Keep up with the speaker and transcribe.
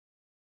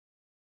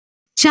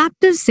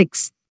Chapter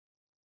 6.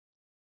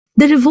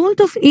 The Revolt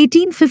of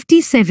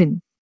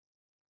 1857.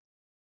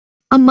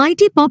 A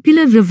mighty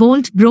popular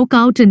revolt broke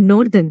out in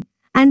northern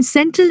and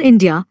central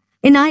India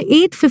in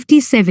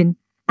 1857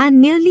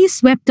 and nearly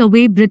swept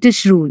away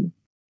British rule.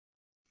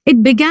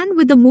 It began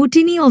with the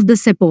mutiny of the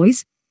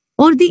sepoys,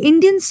 or the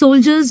Indian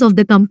soldiers of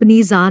the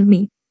company's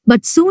army,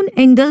 but soon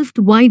engulfed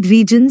wide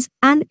regions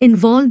and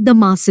involved the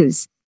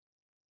masses.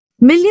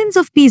 Millions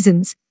of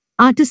peasants,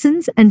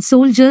 artisans and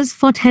soldiers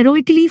fought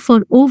heroically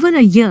for over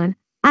a year,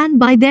 and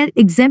by their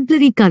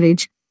exemplary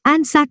courage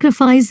and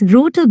sacrifice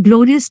wrote a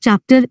glorious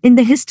chapter in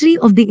the history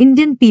of the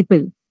Indian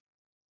people.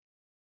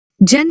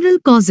 General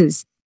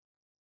causes.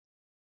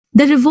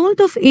 The revolt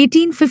of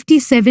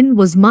 1857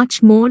 was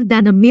much more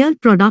than a mere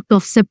product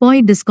of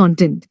sepoy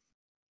discontent.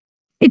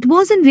 It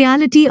was in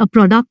reality a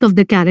product of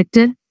the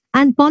character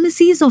and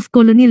policies of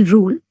colonial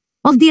rule,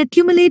 of the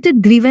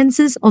accumulated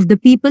grievances of the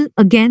people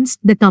against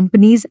the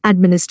company's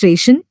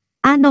administration,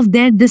 and of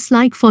their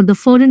dislike for the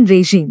foreign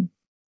regime.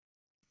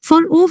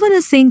 For over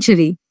a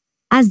century,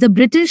 as the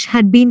British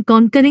had been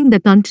conquering the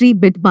country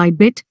bit by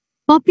bit,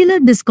 popular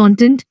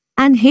discontent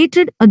and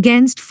hatred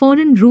against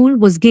foreign rule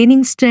was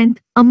gaining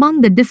strength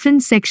among the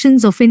different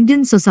sections of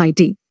Indian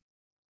society.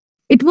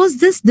 It was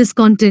this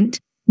discontent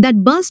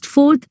that burst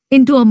forth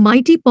into a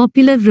mighty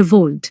popular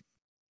revolt.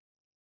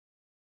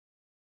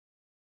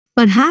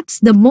 Perhaps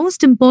the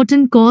most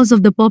important cause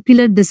of the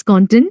popular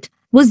discontent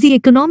was the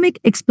economic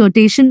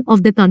exploitation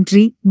of the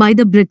country by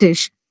the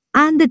British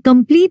and the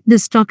complete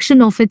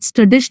destruction of its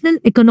traditional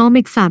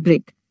economic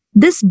fabric.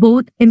 This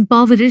both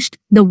impoverished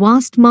the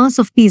vast mass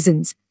of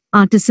peasants,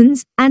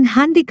 artisans and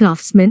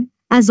handicraftsmen,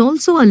 as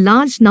also a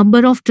large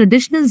number of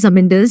traditional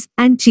zamindars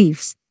and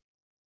chiefs.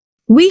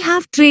 We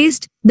have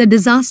traced the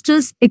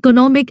disastrous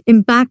economic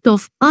impact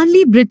of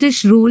early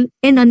British rule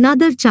in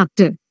another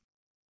chapter.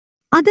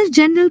 Other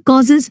general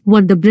causes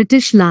were the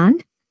British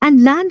land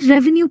and land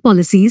revenue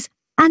policies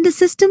and the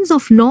systems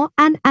of law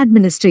and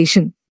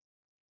administration.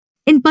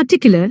 In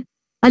particular,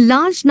 a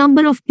large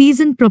number of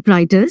peasant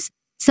proprietors,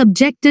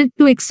 subjected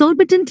to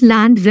exorbitant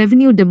land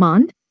revenue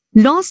demand,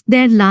 lost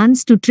their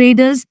lands to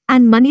traders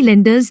and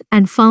moneylenders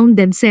and found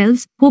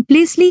themselves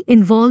hopelessly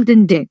involved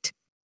in debt.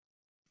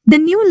 The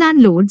new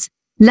landlords,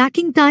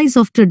 lacking ties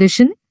of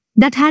tradition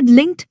that had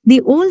linked the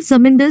old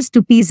zamindars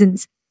to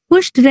peasants,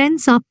 pushed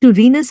rents up to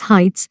ruinous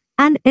heights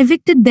and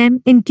evicted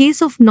them in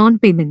case of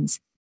non-payments.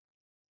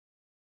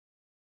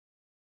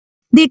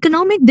 The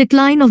economic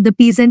decline of the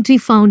peasantry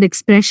found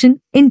expression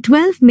in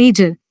 12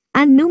 major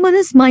and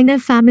numerous minor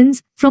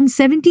famines from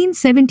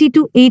 1770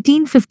 to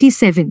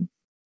 1857.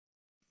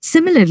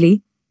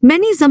 Similarly,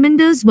 many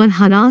zamindars were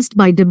harassed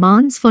by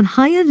demands for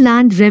higher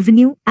land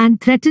revenue and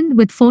threatened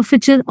with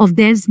forfeiture of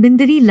their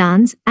zamindari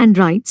lands and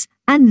rights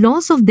and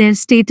loss of their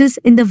status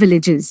in the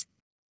villages.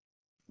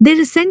 They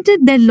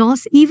resented their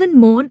loss even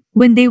more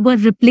when they were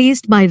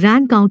replaced by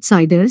rank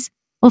outsiders,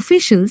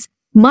 officials,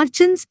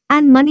 merchants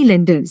and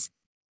moneylenders.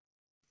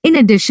 In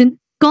addition,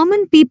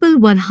 common people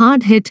were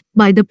hard hit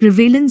by the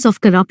prevalence of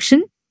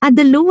corruption at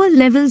the lower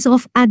levels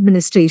of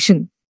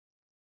administration.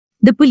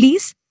 The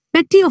police,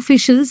 petty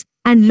officials,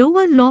 and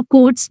lower law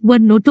courts were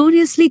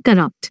notoriously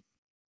corrupt.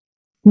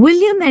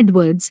 William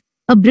Edwards,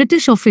 a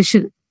British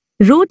official,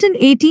 wrote in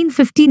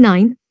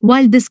 1859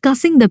 while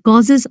discussing the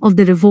causes of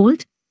the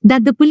revolt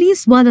that the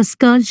police were a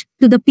scourge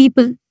to the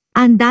people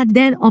and that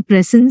their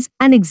oppressions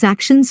and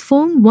exactions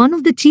formed one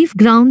of the chief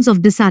grounds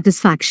of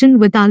dissatisfaction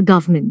with our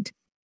government.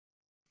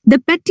 The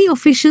petty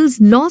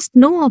officials lost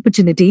no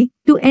opportunity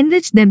to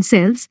enrich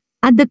themselves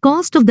at the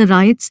cost of the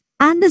riots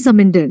and the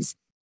zamindars.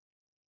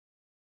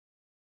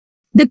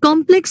 The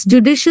complex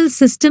judicial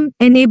system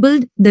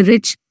enabled the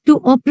rich to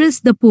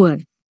oppress the poor.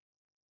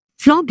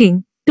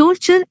 Flogging,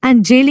 torture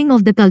and jailing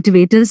of the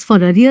cultivators for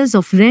arrears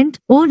of rent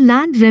or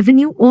land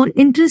revenue or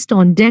interest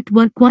on debt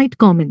were quite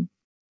common.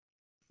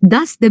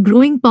 Thus the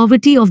growing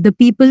poverty of the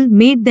people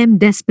made them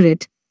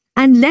desperate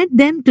and led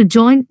them to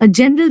join a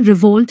general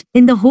revolt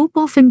in the hope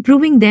of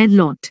improving their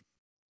lot.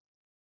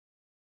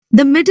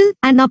 The middle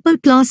and upper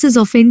classes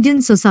of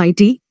Indian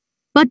society,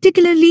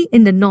 particularly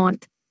in the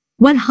north,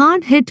 were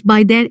hard hit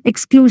by their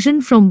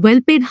exclusion from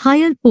well-paid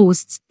higher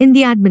posts in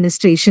the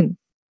administration.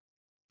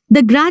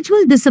 The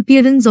gradual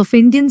disappearance of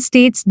Indian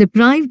states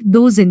deprived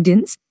those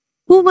Indians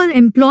who were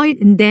employed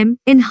in them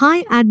in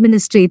high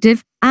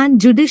administrative and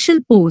judicial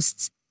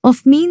posts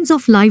of means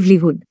of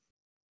livelihood.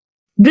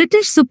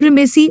 British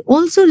supremacy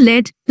also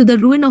led to the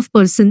ruin of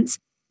persons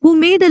who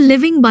made a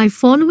living by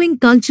following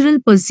cultural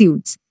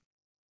pursuits.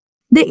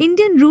 The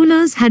Indian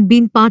rulers had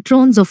been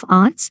patrons of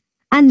arts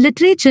and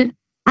literature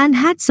and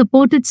had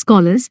supported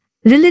scholars,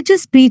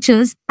 religious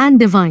preachers and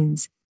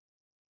divines.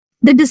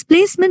 The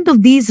displacement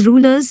of these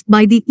rulers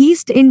by the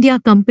East India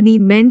Company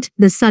meant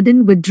the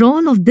sudden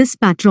withdrawal of this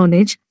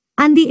patronage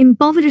and the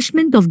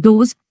impoverishment of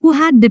those who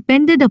had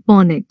depended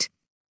upon it.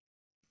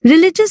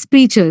 Religious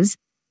preachers,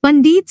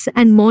 Pandits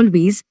and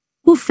Maulvis,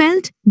 who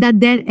felt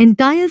that their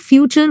entire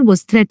future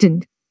was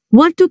threatened,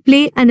 were to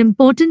play an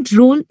important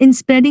role in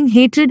spreading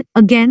hatred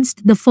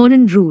against the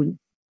foreign rule.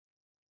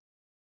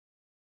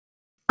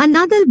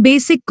 Another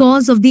basic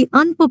cause of the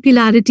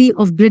unpopularity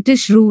of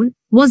British rule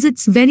was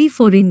its very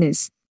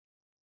foreignness.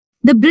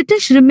 The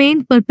British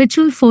remained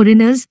perpetual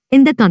foreigners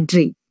in the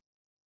country.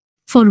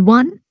 For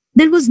one,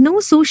 there was no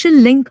social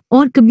link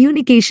or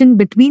communication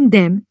between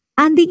them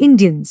and the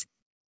Indians.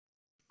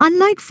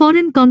 Unlike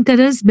foreign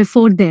conquerors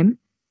before them,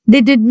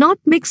 they did not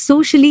mix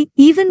socially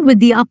even with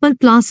the upper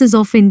classes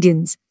of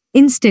Indians.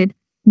 Instead,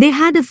 they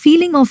had a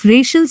feeling of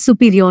racial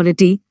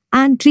superiority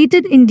and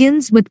treated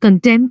Indians with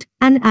contempt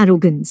and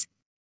arrogance.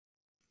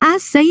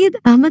 As Sayyid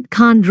Ahmad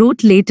Khan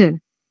wrote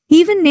later,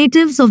 even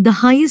natives of the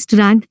highest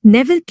rank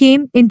never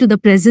came into the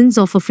presence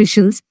of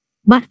officials,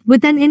 but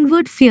with an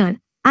inward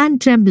fear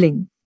and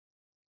trembling.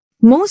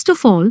 Most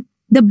of all,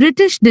 the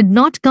British did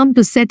not come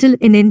to settle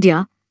in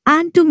India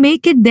and to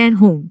make it their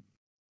home.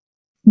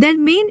 Their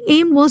main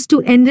aim was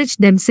to enrich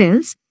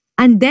themselves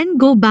and then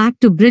go back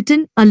to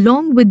Britain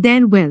along with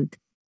their wealth.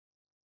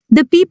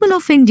 The people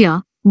of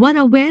India were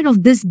aware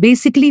of this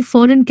basically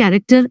foreign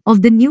character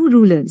of the new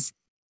rulers.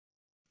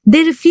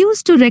 They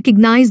refused to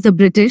recognize the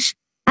British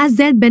as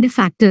their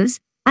benefactors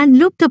and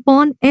looked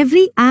upon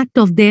every act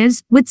of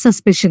theirs with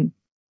suspicion.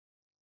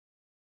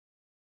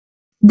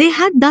 They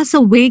had thus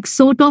a vague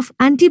sort of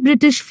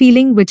anti-British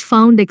feeling which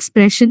found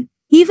expression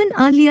even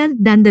earlier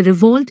than the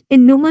revolt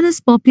in numerous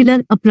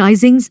popular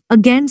uprisings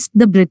against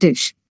the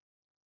British.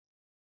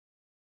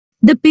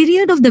 The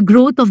period of the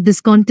growth of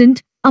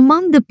discontent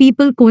among the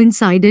people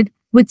coincided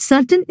with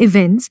certain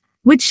events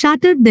which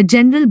shattered the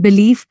general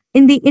belief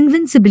in the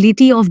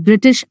invincibility of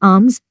British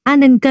arms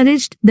and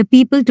encouraged the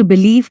people to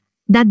believe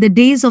that the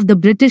days of the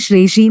British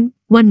regime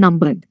were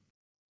numbered.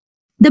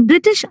 The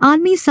British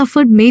Army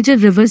suffered major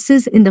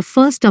reverses in the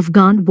First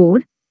Afghan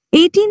War,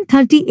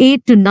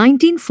 1838 to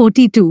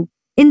 1942,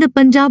 in the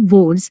Punjab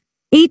Wars,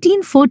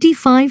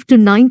 1845 to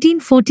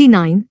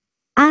 1949,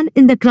 and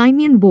in the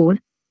Crimean War,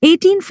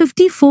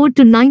 1854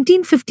 to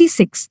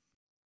 1956.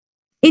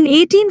 In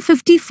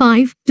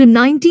 1855 to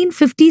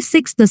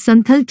 1956, the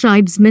Santhal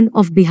tribesmen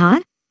of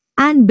Bihar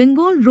and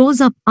Bengal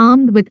rose up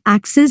armed with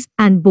axes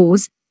and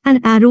bows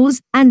and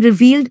arrows and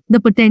revealed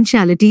the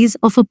potentialities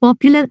of a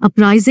popular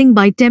uprising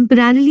by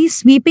temporarily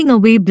sweeping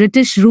away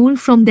British rule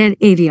from their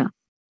area.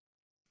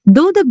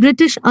 Though the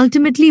British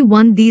ultimately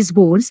won these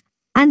wars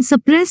and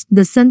suppressed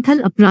the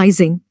Santhal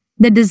uprising,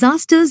 the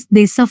disasters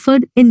they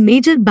suffered in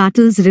major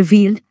battles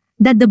revealed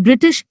that the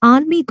British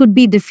army could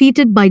be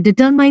defeated by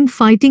determined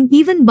fighting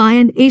even by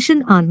an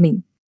Asian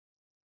army.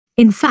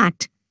 In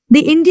fact,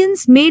 the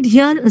Indians made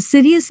here a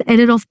serious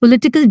error of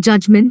political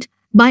judgment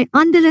by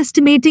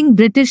underestimating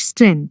British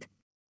strength.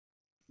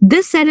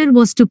 This error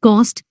was to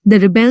cost the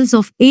rebels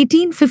of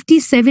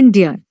 1857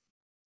 dear.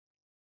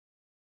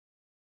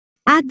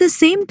 At the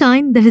same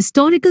time, the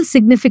historical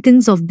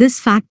significance of this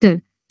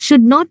factor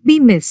should not be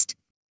missed.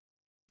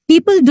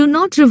 People do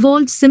not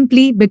revolt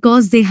simply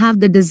because they have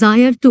the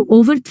desire to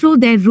overthrow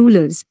their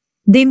rulers.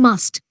 They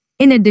must,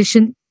 in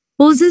addition,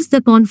 possess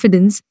the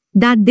confidence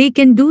that they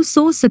can do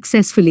so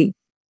successfully.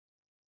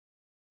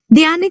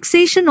 The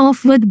annexation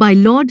of Awadh by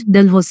Lord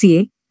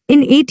Dalhousie in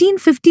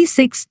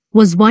 1856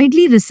 was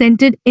widely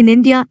resented in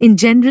India in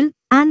general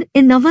and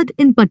in Awadh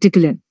in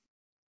particular.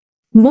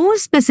 More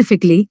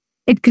specifically,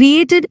 it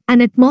created an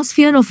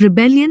atmosphere of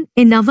rebellion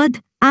in Awadh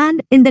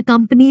and in the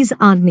company's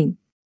army.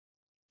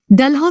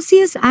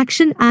 Dalhousie's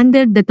action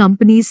angered the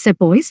company's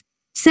sepoys,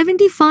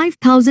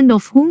 75,000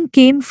 of whom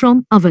came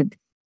from Awadh.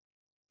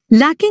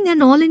 Lacking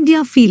an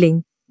all-India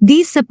feeling,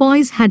 these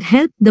sepoys had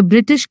helped the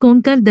British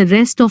conquer the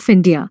rest of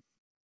India.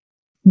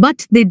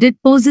 But they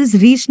did possess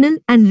regional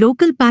and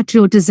local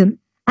patriotism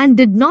and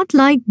did not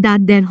like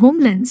that their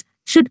homelands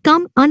should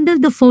come under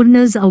the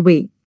foreigners'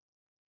 away.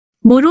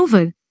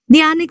 Moreover,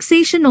 the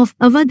annexation of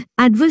Awadh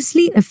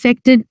adversely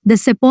affected the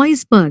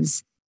sepoy's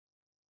purse.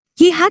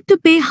 He had to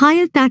pay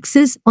higher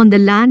taxes on the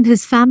land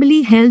his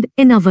family held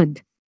in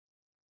Awadh.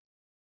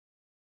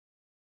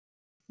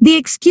 The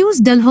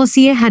excuse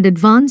Dalhousie had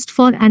advanced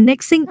for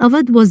annexing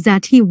Awadh was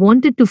that he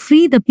wanted to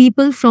free the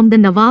people from the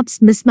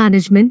Nawab's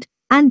mismanagement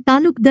and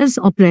Talukdar's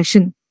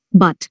oppression,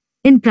 but,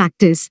 in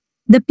practice,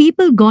 the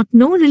people got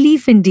no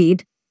relief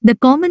indeed. The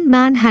common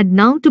man had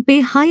now to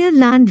pay higher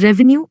land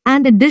revenue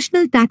and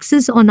additional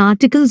taxes on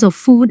articles of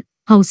food,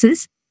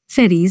 houses,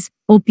 ferries,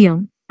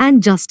 opium,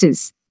 and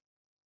justice.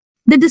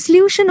 The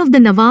dissolution of the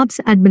Nawab's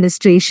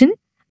administration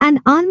and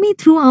army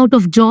threw out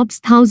of jobs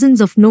thousands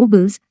of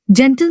nobles,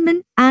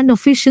 gentlemen, and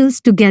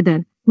officials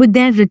together with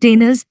their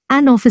retainers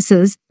and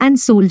officers and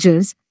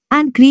soldiers,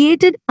 and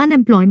created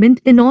unemployment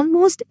in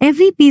almost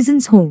every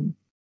peasant's home.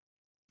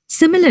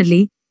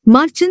 Similarly,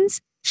 merchants,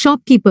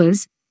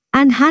 shopkeepers,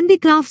 and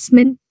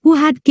handicraftsmen who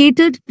had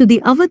catered to the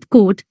Awadh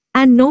court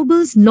and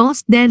nobles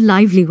lost their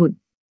livelihood.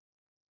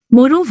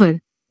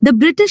 Moreover, the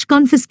British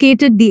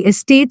confiscated the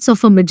estates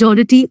of a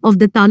majority of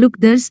the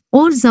talukdars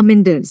or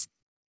zamindars.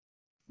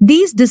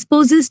 These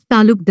dispossessed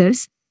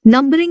talukdars,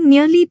 numbering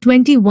nearly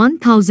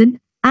 21,000,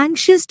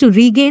 anxious to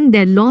regain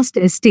their lost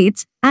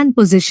estates and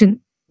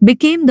position,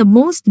 became the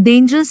most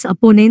dangerous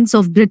opponents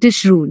of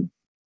British rule.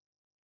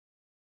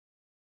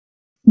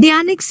 The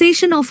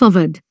annexation of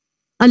Awadh.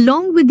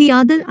 along with the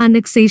other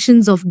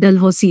annexations of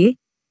Dalhousie,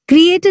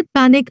 created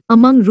panic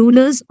among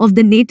rulers of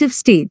the native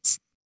states.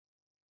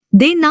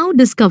 They now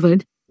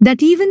discovered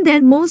that even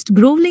their most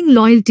groveling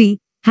loyalty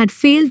had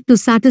failed to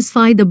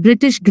satisfy the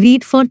British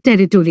greed for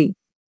territory.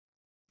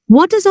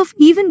 What is of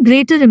even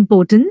greater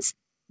importance,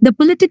 the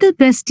political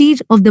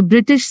prestige of the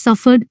British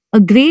suffered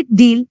a great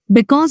deal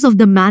because of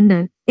the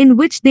manner in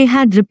which they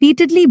had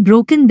repeatedly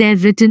broken their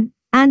written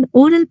and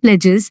oral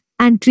pledges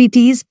and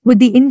treaties with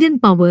the Indian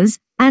powers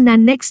and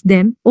annexed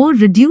them or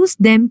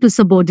reduced them to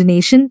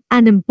subordination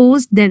and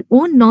imposed their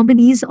own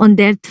nominees on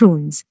their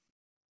thrones.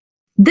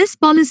 This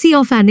policy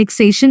of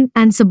annexation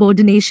and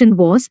subordination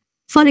was,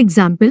 for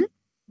example,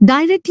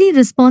 directly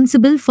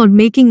responsible for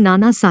making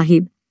Nana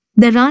Sahib,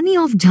 the Rani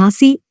of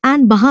Jhansi,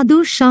 and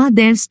Bahadur Shah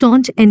their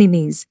staunch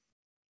enemies.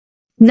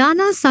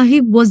 Nana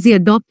Sahib was the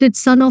adopted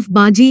son of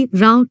Baji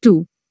Rao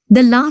II,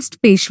 the last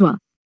Peshwa.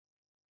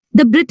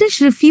 The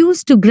British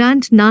refused to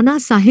grant Nana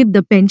Sahib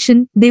the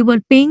pension they were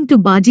paying to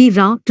Baji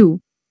Rao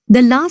II,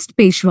 the last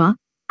Peshwa,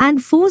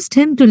 and forced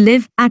him to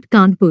live at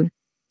Kanpur,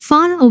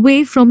 far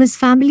away from his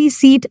family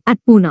seat at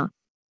Pune.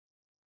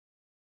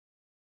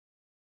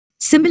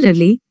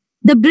 Similarly,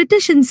 the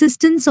British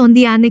insistence on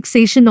the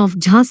annexation of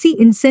Jhansi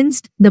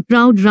incensed the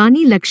proud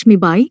Rani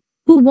Lakshmibai,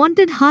 who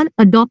wanted her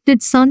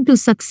adopted son to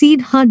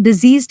succeed her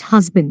deceased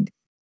husband.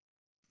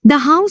 The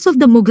house of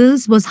the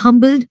Mughals was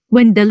humbled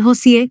when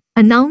Dalhousie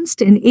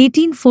announced in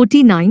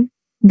 1849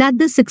 that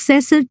the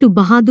successor to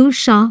Bahadur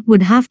Shah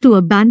would have to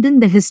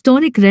abandon the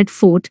historic Red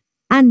Fort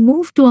and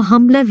move to a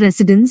humbler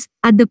residence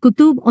at the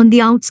Qutub on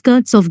the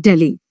outskirts of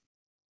Delhi.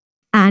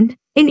 And,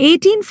 in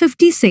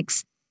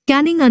 1856,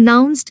 Canning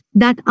announced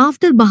that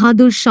after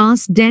Bahadur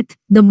Shah's death,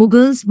 the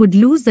Mughals would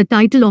lose the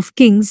title of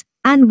kings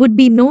and would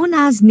be known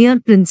as mere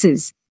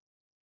princes.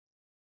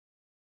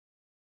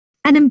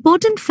 An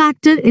important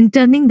factor in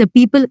turning the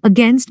people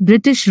against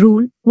British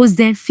rule was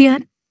their fear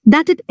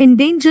that it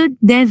endangered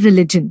their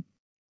religion.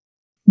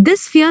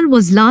 This fear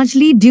was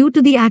largely due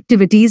to the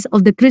activities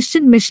of the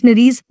Christian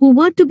missionaries who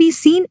were to be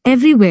seen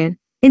everywhere,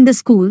 in the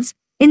schools,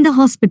 in the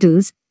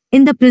hospitals,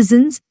 in the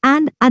prisons,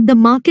 and at the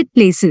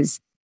marketplaces.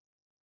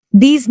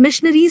 These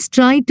missionaries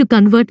tried to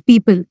convert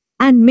people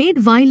and made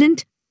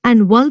violent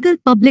and vulgar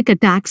public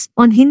attacks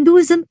on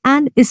Hinduism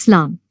and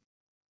Islam.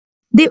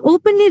 They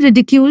openly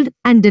ridiculed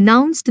and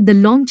denounced the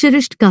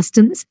long-cherished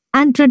customs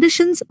and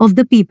traditions of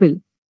the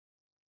people.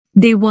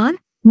 They were,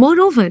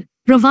 moreover,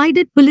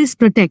 provided police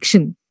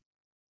protection.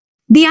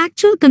 The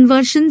actual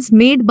conversions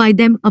made by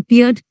them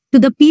appeared to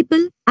the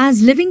people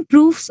as living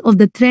proofs of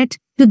the threat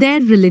to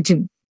their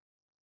religion.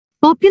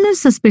 Popular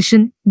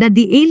suspicion that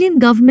the alien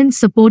government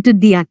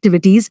supported the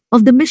activities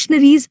of the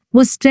missionaries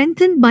was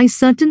strengthened by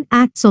certain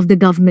acts of the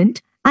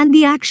government and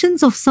the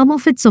actions of some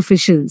of its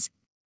officials.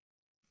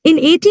 In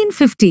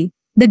 1850,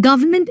 the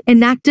government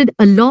enacted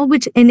a law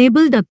which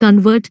enabled a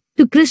convert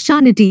to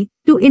Christianity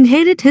to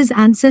inherit his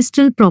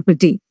ancestral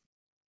property.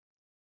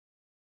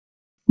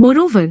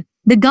 Moreover,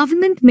 the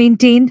government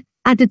maintained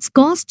at its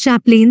cost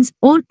chaplains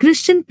or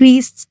Christian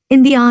priests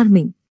in the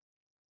army.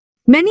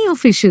 Many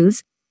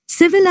officials,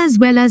 civil as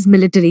well as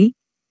military,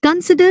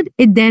 considered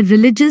it their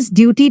religious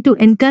duty to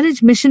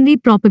encourage missionary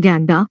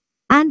propaganda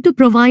and to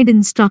provide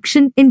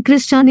instruction in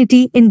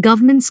Christianity in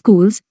government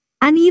schools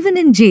and even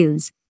in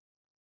jails.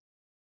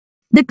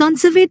 The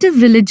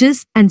conservative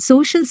religious and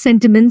social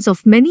sentiments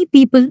of many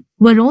people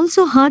were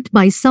also hurt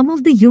by some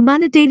of the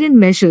humanitarian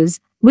measures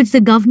which the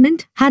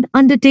government had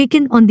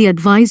undertaken on the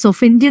advice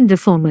of Indian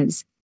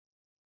reformers.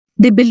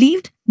 They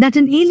believed that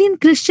an alien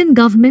Christian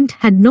government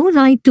had no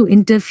right to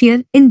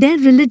interfere in their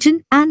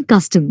religion and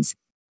customs.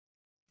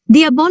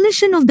 The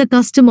abolition of the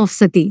custom of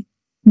sati,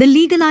 the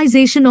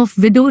legalization of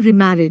widow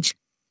remarriage,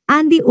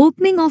 and the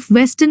opening of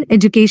Western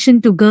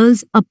education to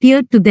girls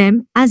appeared to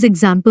them as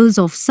examples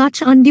of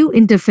such undue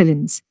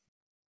interference.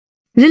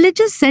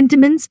 Religious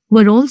sentiments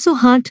were also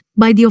hurt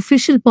by the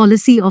official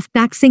policy of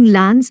taxing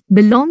lands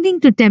belonging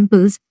to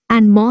temples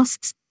and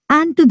mosques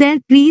and to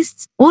their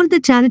priests or the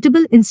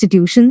charitable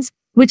institutions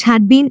which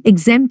had been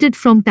exempted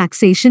from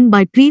taxation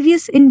by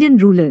previous Indian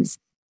rulers.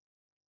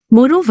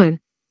 Moreover,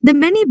 the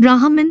many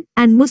Brahmin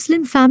and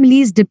Muslim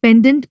families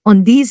dependent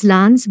on these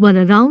lands were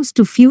aroused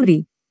to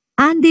fury,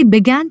 and they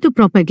began to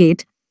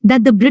propagate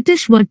that the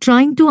British were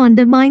trying to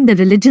undermine the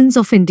religions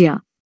of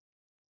India.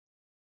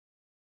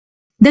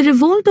 The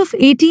revolt of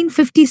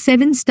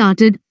 1857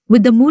 started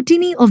with the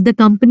mutiny of the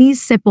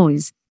company's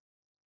sepoys.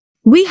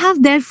 We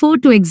have therefore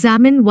to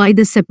examine why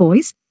the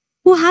sepoys,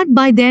 who had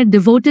by their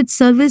devoted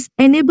service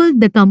enabled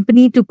the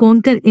company to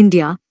conquer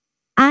India,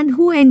 and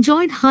who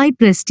enjoyed high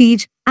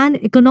prestige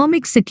and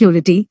economic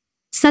security,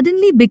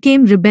 suddenly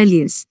became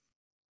rebellious.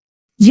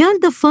 Here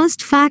the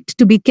first fact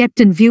to be kept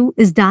in view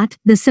is that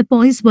the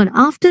sepoys were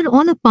after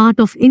all a part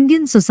of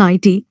Indian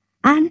society,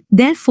 and,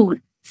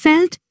 therefore,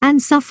 felt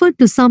and suffered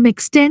to some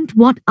extent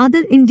what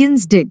other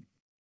Indians did.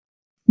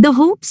 The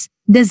hopes,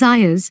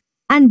 desires,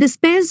 and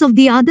despairs of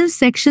the other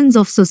sections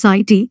of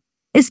society,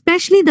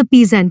 especially the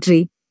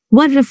peasantry,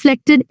 were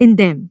reflected in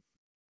them.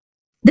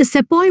 The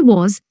sepoy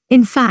was,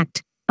 in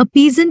fact, a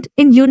peasant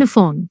in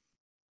uniform.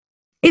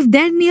 If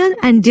their near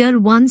and dear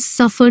ones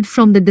suffered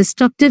from the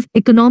destructive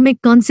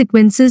economic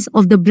consequences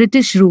of the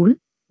British rule,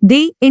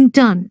 they, in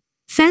turn,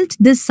 felt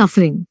this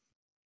suffering.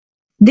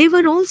 They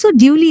were also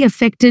duly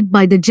affected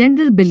by the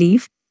general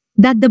belief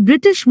that the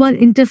British were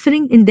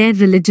interfering in their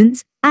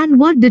religions and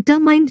were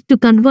determined to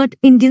convert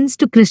Indians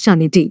to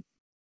Christianity.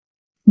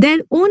 Their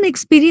own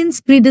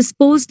experience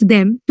predisposed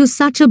them to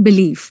such a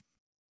belief.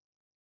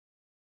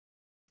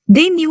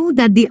 They knew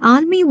that the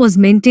army was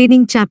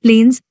maintaining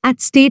chaplains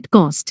at state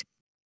cost.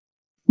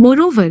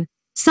 Moreover,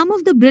 some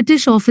of the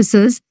British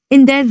officers,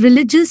 in their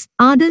religious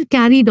ardor,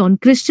 carried on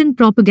Christian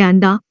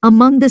propaganda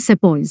among the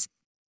sepoys.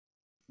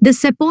 The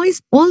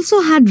sepoys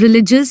also had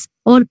religious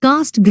or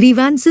caste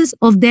grievances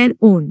of their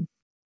own.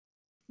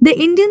 The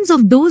Indians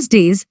of those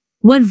days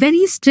were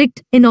very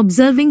strict in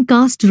observing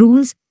caste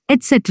rules,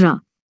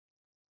 etc.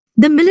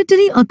 The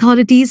military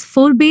authorities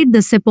forbade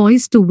the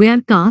sepoys to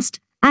wear caste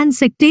and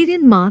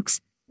sectarian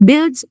marks,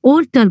 beards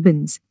or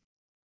turbans.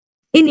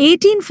 In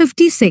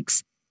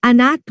 1856, an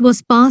act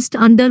was passed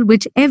under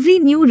which every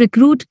new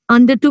recruit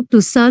undertook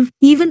to serve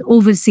even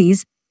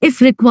overseas,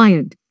 if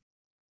required.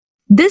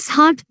 This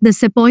hurt the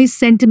sepoys'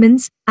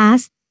 sentiments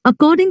as,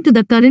 according to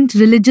the current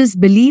religious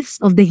beliefs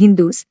of the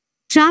Hindus,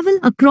 travel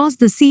across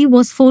the sea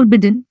was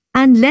forbidden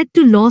and led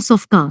to loss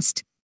of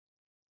caste.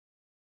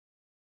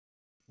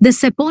 The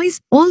sepoys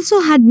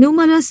also had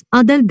numerous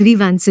other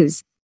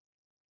grievances.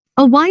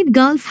 A wide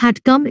gulf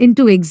had come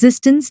into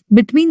existence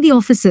between the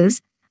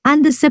officers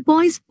and the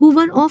sepoys, who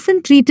were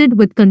often treated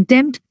with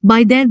contempt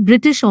by their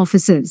British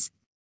officers.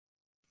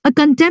 A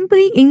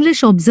contemporary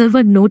English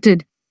observer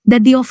noted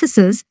that the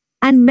officers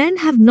and men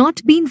have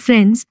not been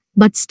friends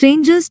but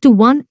strangers to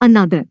one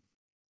another.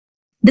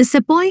 The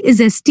sepoy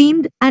is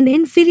esteemed an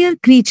inferior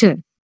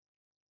creature.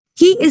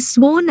 He is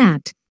sworn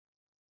at.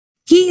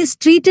 He is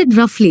treated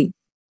roughly.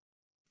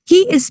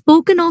 He is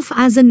spoken of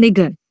as a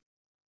nigger.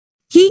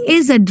 He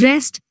is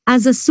addressed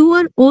as a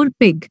sewer or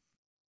pig.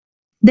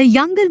 The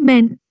younger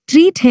men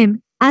treat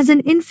him as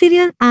an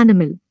inferior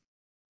animal.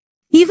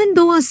 Even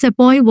though a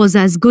sepoy was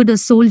as good a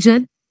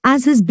soldier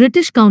as his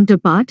British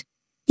counterpart,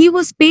 he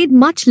was paid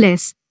much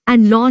less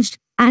and lodged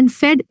and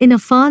fed in a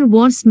far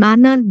worse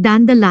manner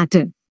than the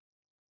latter.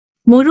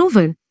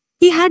 Moreover,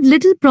 he had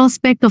little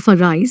prospect of a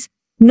rise.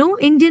 No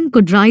Indian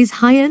could rise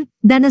higher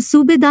than a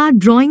subedar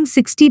drawing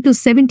 60 to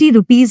 70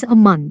 rupees a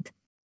month.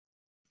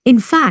 In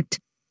fact,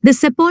 the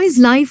sepoy's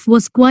life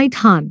was quite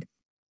hard.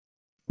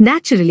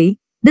 Naturally,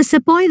 the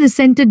sepoy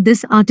resented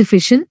this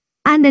artificial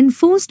and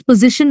enforced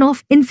position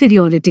of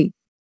inferiority.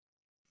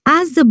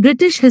 As the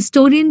British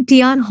historian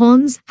T.R.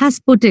 Holmes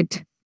has put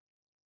it,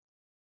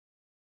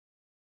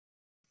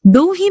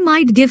 though he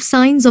might give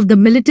signs of the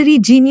military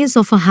genius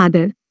of a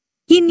Hadar,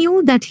 he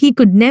knew that he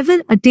could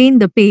never attain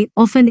the pay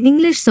of an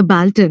English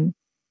subaltern,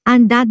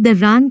 and that the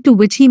rank to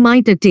which he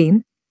might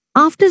attain,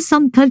 after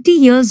some 30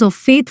 years of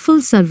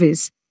faithful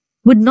service,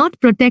 would not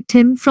protect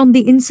him from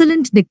the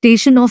insolent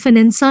dictation of an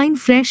ensign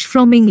fresh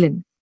from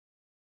England.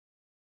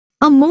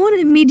 A more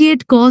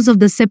immediate cause of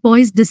the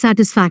sepoys'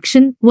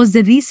 dissatisfaction was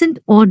the recent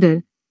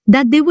order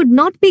that they would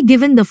not be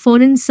given the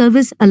foreign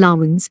service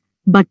allowance,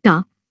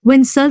 batta,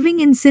 when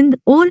serving in Sindh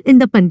or in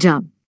the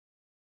Punjab.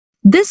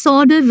 This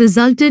order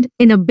resulted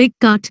in a big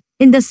cut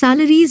in the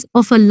salaries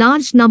of a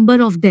large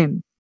number of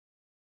them.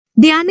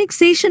 The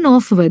annexation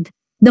of Awadh,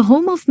 the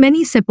home of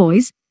many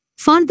sepoys,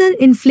 further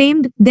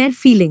inflamed their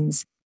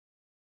feelings.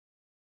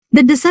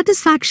 The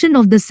dissatisfaction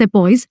of the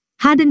sepoys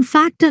had in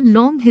fact a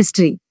long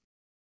history.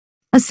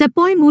 A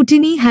sepoy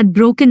mutiny had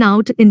broken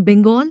out in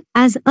Bengal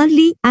as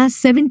early as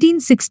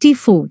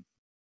 1764.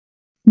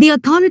 The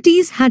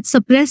authorities had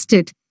suppressed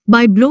it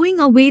by blowing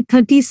away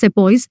 30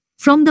 sepoys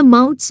from the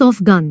mouths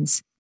of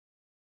guns.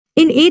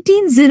 In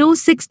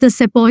 1806 the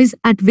sepoys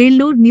at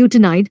Vellore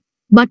mutinied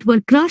but were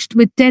crushed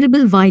with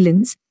terrible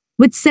violence,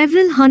 with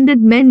several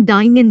hundred men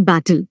dying in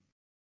battle.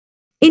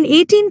 In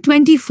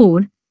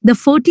 1824, the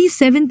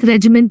 47th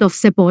Regiment of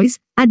Sepoys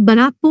at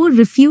Barakpur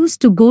refused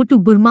to go to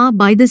Burma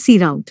by the sea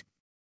route.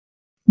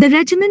 The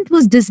regiment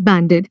was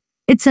disbanded,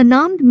 its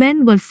unarmed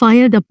men were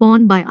fired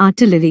upon by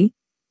artillery,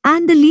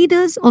 and the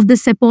leaders of the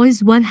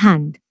sepoys were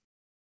hanged.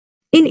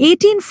 In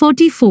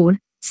 1844,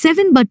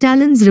 7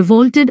 battalions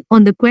revolted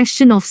on the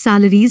question of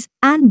salaries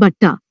and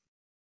batta.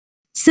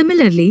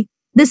 Similarly,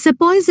 the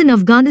sepoys in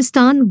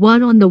Afghanistan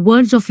were on the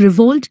verge of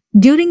revolt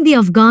during the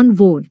Afghan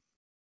War.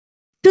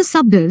 2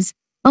 subdars,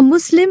 a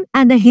Muslim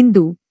and a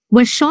Hindu,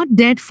 were shot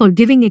dead for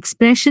giving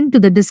expression to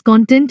the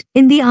discontent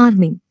in the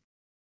army.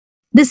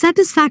 The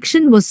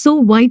satisfaction was so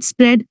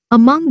widespread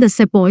among the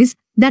sepoys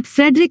that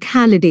Frederick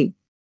Halliday,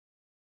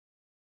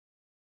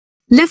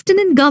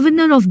 Lieutenant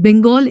Governor of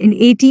Bengal in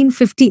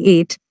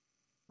 1858,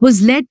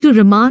 was led to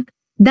remark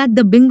that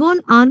the Bengal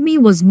army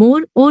was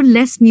more or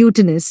less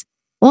mutinous,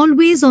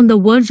 always on the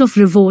verge of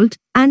revolt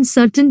and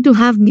certain to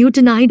have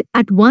mutinied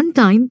at one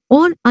time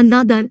or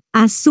another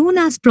as soon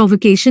as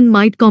provocation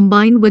might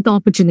combine with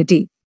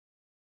opportunity.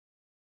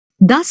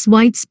 Thus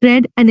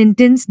widespread and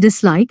intense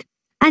dislike,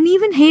 and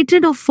even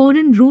hatred of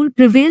foreign rule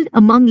prevailed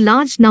among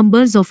large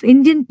numbers of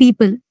Indian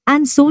people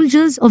and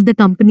soldiers of the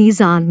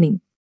company's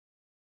army.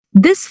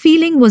 This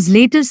feeling was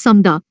later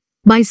summed up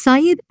by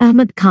Syed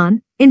Ahmad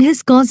Khan in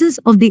his Causes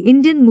of the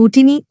Indian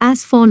Mutiny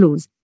as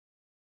follows.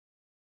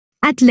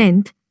 At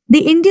length, the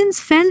Indians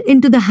fell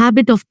into the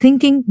habit of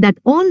thinking that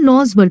all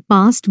laws were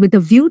passed with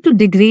a view to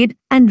degrade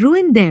and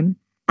ruin them,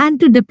 and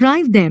to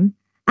deprive them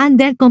and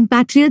their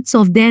compatriots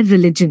of their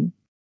religion.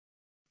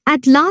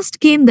 At last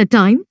came the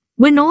time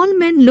when all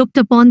men looked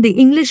upon the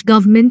English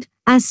government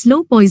as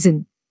slow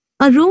poison,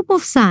 a rope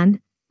of sand,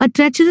 a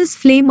treacherous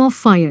flame of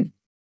fire.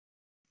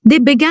 They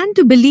began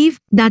to believe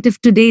that if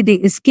today they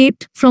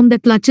escaped from the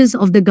clutches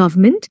of the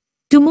government,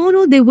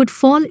 tomorrow they would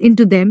fall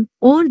into them,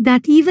 or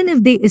that even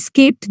if they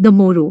escaped the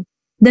morrow,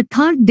 the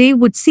third day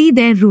would see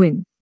their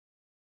ruin.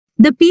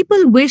 The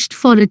people wished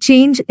for a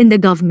change in the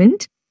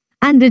government,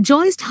 and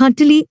rejoiced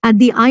heartily at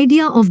the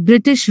idea of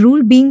British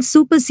rule being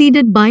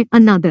superseded by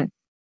another.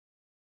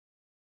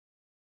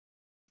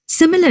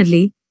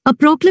 Similarly, a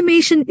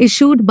proclamation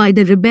issued by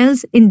the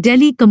rebels in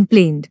Delhi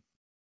complained.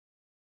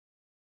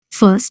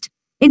 First,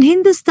 in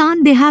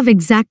Hindustan they have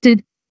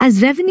exacted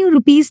as revenue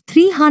rupees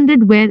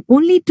 300 where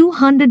only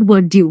 200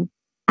 were due,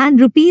 and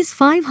rupees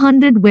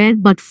 500 where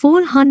but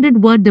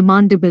 400 were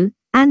demandable,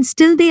 and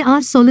still they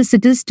are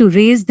solicitous to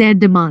raise their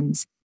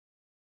demands.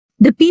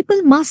 The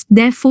people must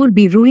therefore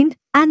be ruined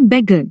and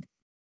beggared.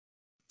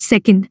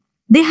 Second,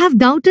 they have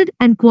doubted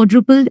and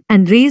quadrupled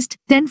and raised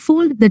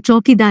tenfold the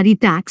Chaukidari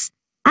tax,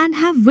 and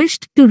have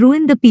wished to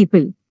ruin the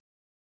people.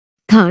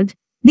 Third,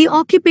 the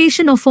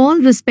occupation of all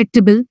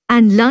respectable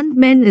and learned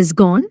men is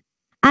gone,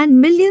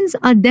 and millions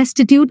are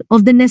destitute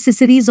of the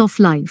necessaries of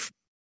life.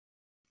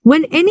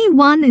 When any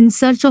one in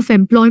search of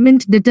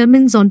employment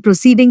determines on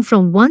proceeding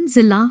from one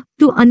zilla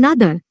to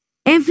another,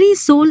 every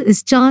soul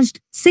is charged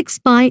 6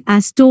 pi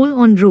as toll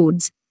on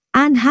roads,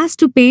 and has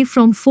to pay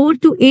from 4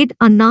 to 8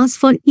 annas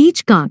for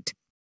each cart.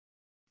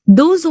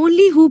 Those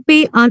only who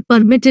pay are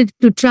permitted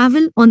to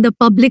travel on the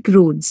public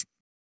roads.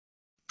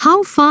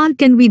 How far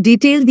can we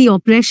detail the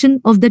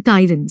oppression of the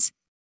tyrants?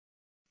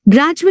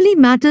 Gradually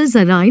matters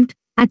arrived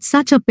at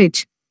such a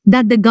pitch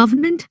that the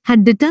government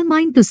had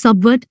determined to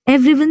subvert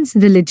everyone's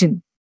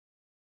religion.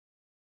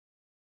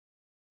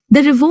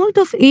 The revolt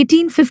of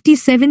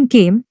 1857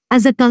 came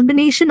as a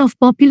culmination of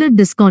popular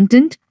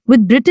discontent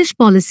with British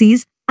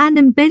policies and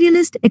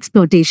imperialist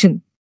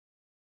exploitation.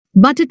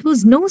 But it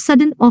was no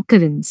sudden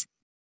occurrence.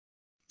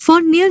 For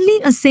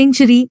nearly a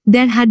century,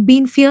 there had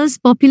been fierce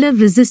popular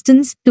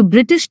resistance to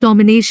British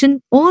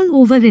domination all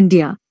over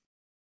India.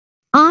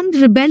 Armed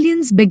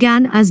rebellions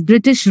began as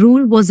British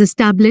rule was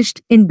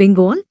established in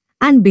Bengal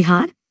and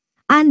Bihar,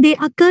 and they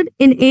occurred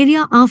in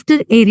area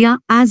after area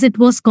as it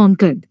was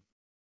conquered.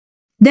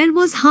 There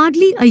was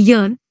hardly a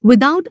year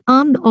without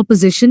armed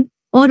opposition,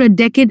 or a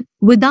decade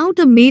without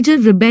a major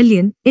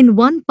rebellion in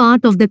one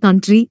part of the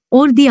country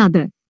or the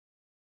other.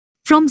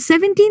 From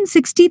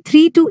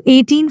 1763 to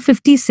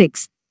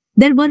 1856,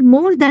 there were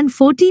more than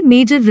 40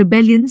 major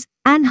rebellions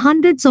and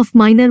hundreds of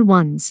minor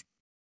ones.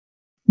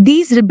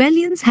 These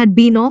rebellions had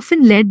been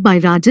often led by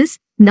Rajas,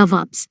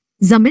 Nawabs,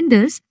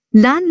 Zamindars,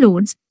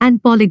 landlords,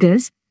 and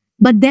polygars,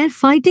 but their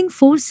fighting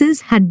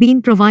forces had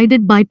been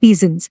provided by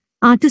peasants,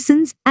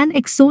 artisans, and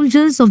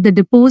ex-soldiers of the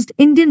deposed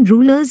Indian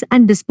rulers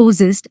and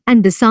dispossessed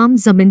and disarmed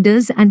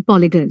Zamindars and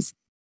polygars.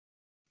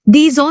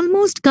 These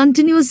almost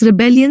continuous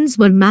rebellions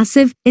were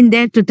massive in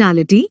their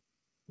totality,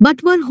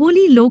 but were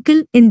wholly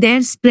local in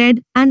their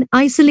spread and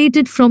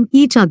isolated from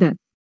each other.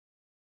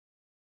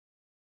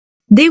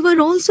 They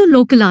were also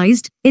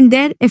localized in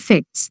their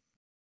effects.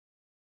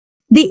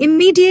 The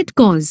immediate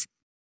cause.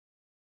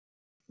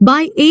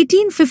 By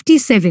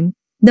 1857,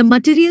 the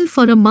material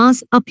for a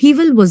mass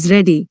upheaval was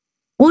ready.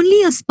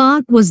 Only a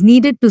spark was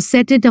needed to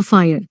set it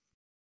afire.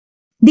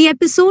 The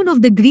episode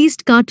of the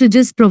greased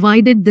cartridges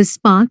provided this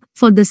spark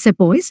for the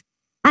sepoys,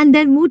 and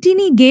their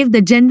mutiny gave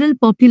the general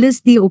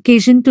populace the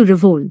occasion to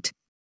revolt.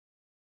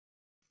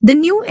 The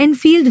new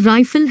Enfield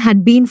rifle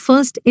had been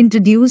first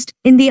introduced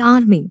in the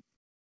army.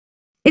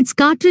 Its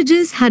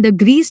cartridges had a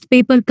greased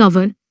paper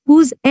cover,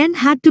 whose end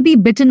had to be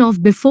bitten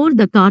off before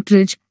the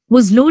cartridge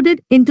was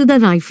loaded into the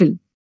rifle.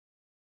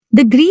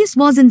 The grease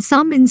was in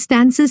some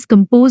instances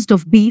composed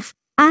of beef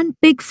and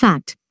pig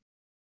fat.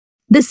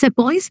 The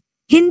sepoys,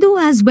 Hindu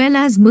as well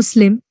as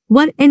Muslim,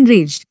 were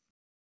enraged.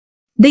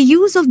 The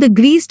use of the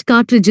greased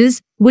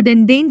cartridges would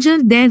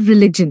endanger their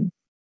religion.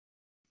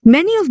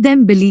 Many of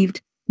them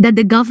believed that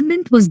the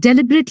government was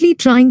deliberately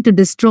trying to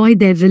destroy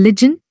their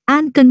religion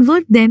and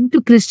convert them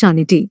to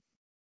Christianity.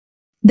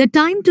 The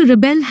time to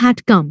rebel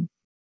had come.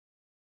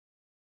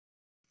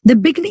 The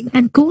beginning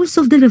and course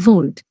of the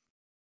revolt.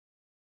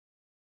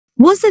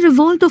 Was the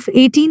revolt of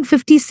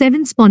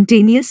 1857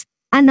 spontaneous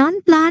and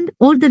unplanned,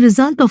 or the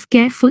result of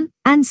careful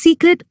and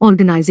secret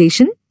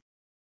organization?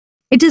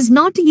 It is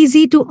not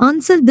easy to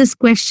answer this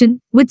question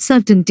with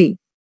certainty.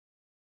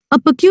 A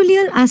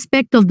peculiar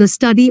aspect of the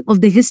study of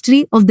the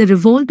history of the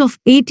revolt of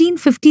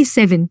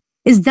 1857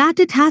 is that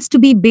it has to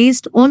be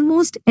based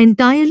almost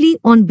entirely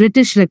on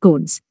British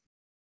records.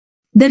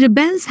 The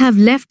rebels have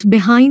left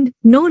behind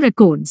no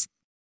records.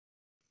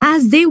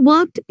 As they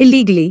worked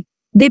illegally,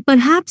 they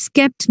perhaps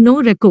kept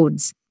no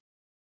records.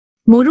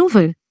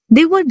 Moreover,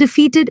 they were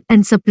defeated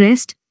and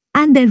suppressed,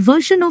 and their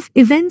version of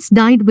events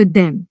died with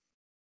them.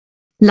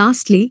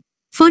 Lastly,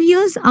 for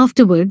years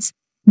afterwards,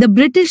 the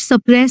British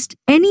suppressed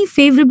any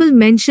favorable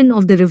mention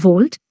of the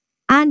revolt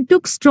and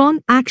took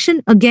strong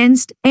action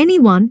against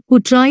anyone who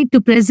tried to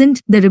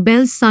present the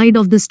rebels' side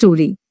of the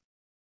story.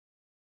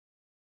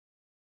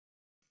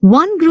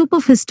 One group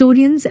of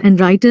historians and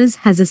writers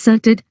has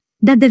asserted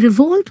that the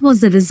revolt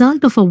was the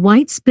result of a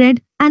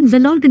widespread and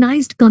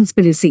well-organized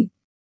conspiracy.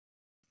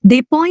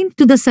 They point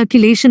to the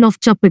circulation of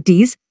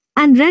chapatis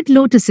and red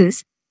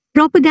lotuses,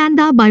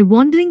 propaganda by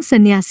wandering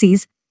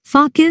sannyasis,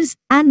 fakirs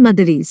and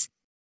madaris.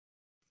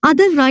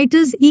 Other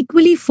writers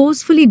equally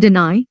forcefully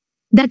deny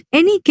that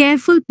any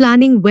careful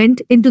planning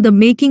went into the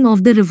making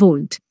of the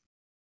revolt.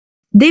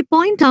 They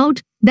point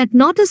out that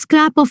not a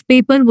scrap of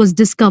paper was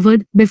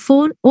discovered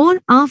before or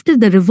after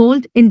the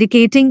revolt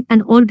indicating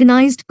an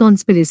organized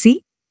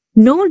conspiracy,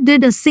 nor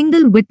did a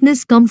single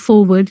witness come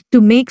forward to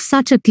make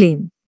such a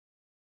claim.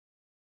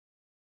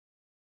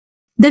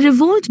 The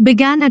revolt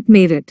began at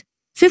Meerut,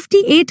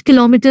 58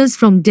 kilometers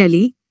from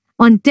Delhi,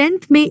 on 10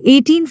 May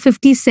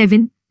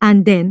 1857,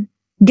 and then,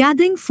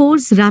 gathering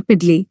force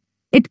rapidly,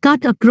 it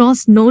cut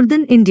across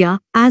northern India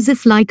as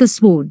if like a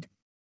sword.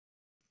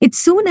 It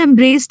soon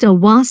embraced a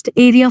vast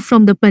area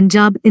from the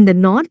Punjab in the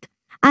north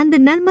and the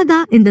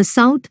Narmada in the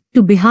south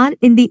to Bihar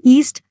in the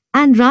east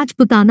and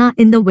Rajputana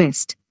in the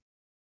west.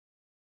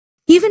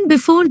 Even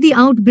before the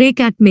outbreak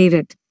at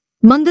Meerut,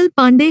 Mangal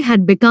Pandey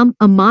had become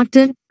a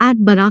martyr at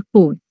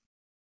Barakpur.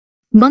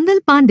 Mangal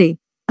Pandey,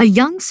 a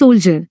young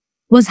soldier,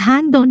 was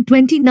hanged on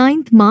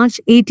 29 March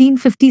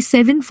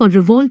 1857 for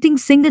revolting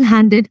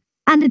single-handed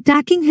and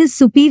attacking his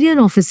superior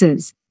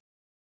officers.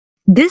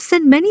 This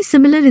and many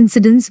similar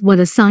incidents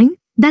were a sign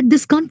that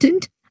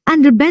discontent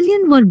and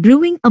rebellion were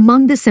brewing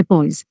among the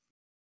sepoys.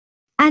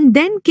 And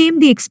then came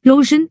the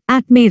explosion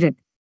at Meerut.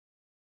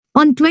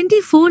 On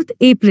 24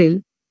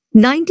 April,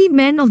 90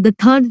 men of the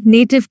 3rd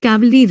Native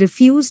Cavalry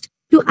refused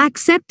to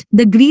accept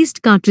the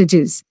greased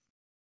cartridges.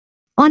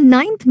 On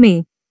 9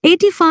 May,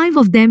 85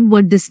 of them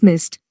were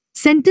dismissed,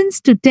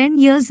 sentenced to 10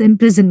 years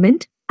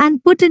imprisonment,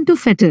 and put into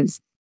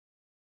fetters.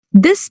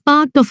 This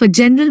sparked off a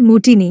general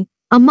mutiny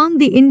among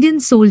the Indian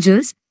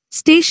soldiers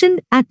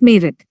stationed at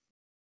Meerut.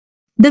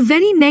 The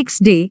very next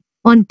day,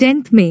 on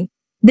 10 May,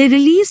 they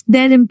released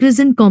their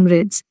imprisoned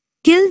comrades,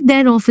 killed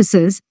their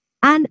officers,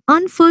 and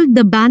unfurled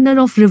the banner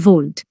of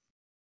revolt.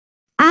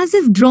 As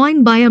if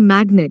drawn by a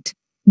magnet,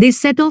 they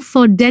set off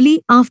for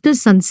Delhi after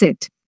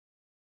sunset.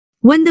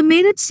 When the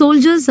Meerut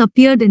soldiers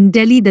appeared in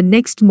Delhi the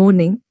next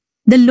morning,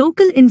 the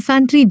local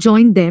infantry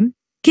joined them,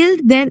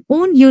 killed their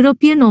own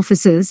European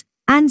officers,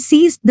 and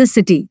seized the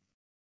city.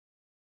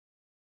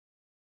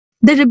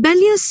 The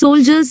rebellious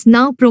soldiers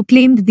now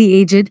proclaimed the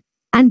aged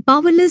and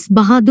powerless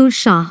Bahadur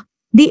Shah,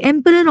 the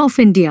Emperor of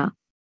India.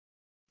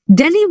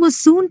 Delhi was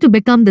soon to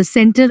become the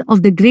center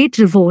of the Great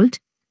Revolt,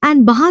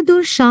 and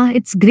Bahadur Shah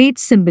its great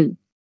symbol.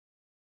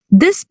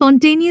 This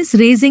spontaneous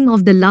raising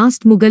of the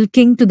last Mughal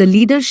king to the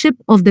leadership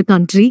of the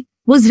country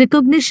was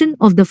recognition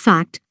of the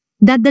fact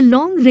that the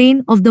long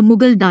reign of the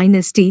Mughal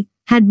dynasty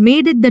had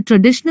made it the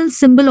traditional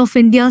symbol of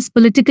India's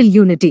political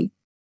unity.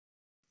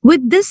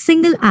 With this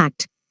single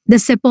act, the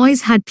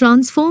sepoys had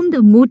transformed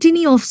a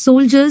mutiny of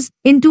soldiers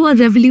into a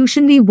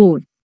revolutionary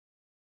war.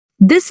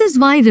 This is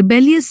why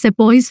rebellious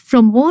sepoys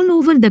from all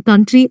over the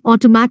country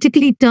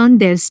automatically turned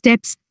their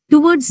steps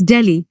towards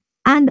Delhi,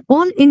 and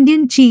all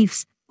Indian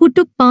chiefs who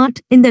took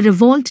part in the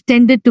revolt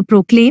tended to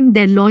proclaim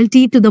their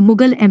loyalty to the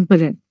Mughal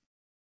emperor.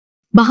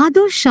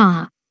 Bahadur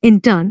Shah,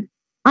 in turn,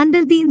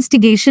 under the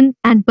instigation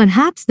and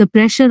perhaps the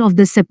pressure of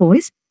the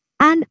sepoys,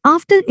 and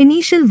after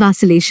initial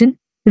vacillation,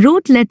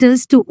 wrote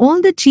letters to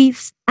all the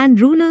chiefs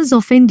and rulers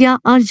of India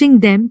urging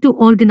them to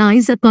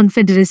organize a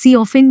confederacy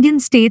of Indian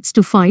states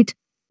to fight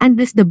and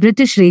resist the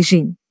British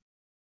regime.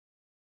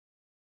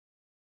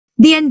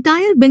 The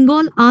entire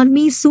Bengal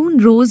army soon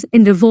rose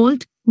in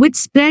revolt, which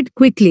spread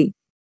quickly.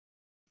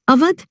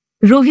 Awadh,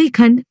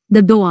 Rohilkhand,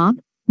 the Doab,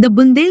 the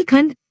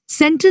Bundelkhand,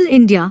 Central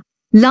India,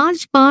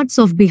 large parts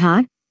of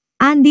Bihar,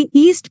 and the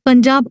East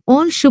Punjab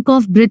all shook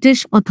off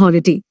British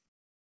authority.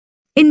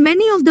 In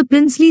many of the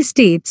princely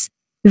states,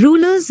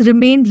 rulers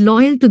remained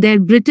loyal to their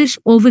British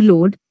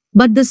overlord,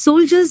 but the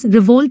soldiers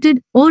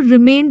revolted or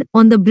remained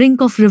on the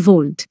brink of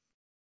revolt.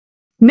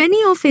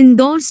 Many of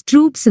Indore's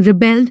troops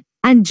rebelled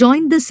and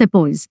joined the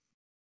sepoys.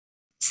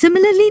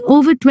 Similarly,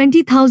 over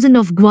 20,000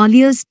 of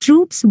Gwalior's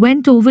troops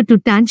went over to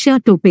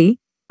Tanshia Tope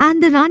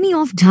and the Rani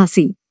of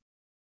Jhansi.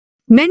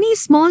 Many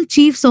small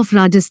chiefs of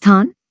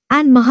Rajasthan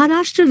and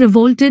Maharashtra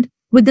revolted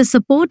with the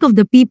support of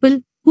the people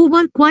who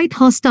were quite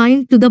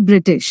hostile to the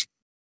British.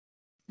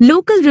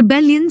 Local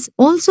rebellions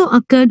also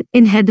occurred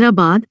in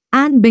Hyderabad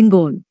and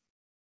Bengal.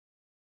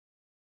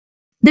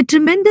 The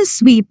tremendous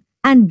sweep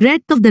and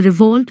breadth of the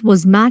revolt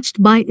was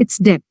matched by its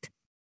depth.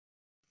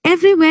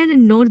 Everywhere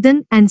in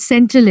northern and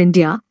central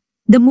India,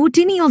 the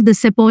mutiny of the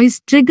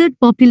sepoys triggered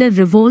popular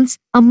revolts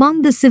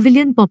among the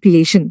civilian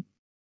population.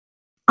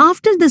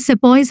 After the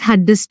sepoys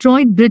had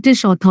destroyed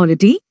British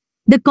authority,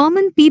 The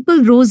common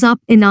people rose up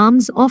in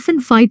arms, often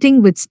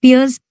fighting with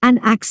spears and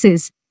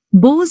axes,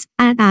 bows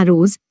and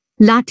arrows,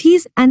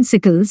 lathis and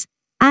sickles,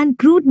 and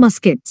crude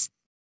muskets.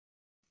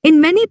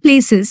 In many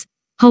places,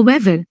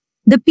 however,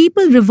 the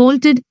people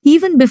revolted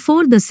even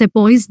before the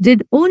sepoys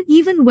did, or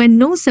even when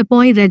no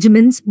sepoy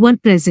regiments were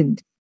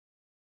present.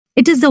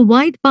 It is the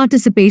wide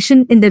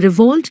participation in the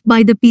revolt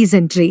by the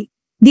peasantry,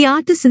 the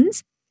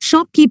artisans,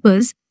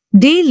 shopkeepers,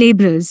 day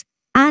laborers,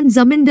 and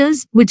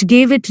zamindars which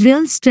gave it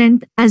real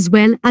strength as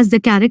well as the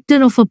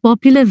character of a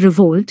popular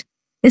revolt,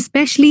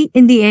 especially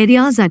in the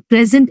areas at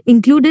present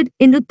included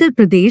in Uttar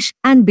Pradesh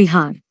and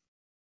Bihar.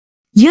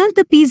 Here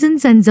the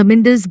peasants and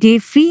zamindars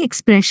gave free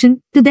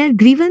expression to their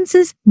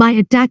grievances by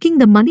attacking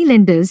the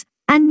moneylenders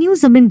and new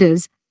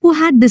zamindars who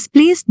had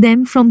displaced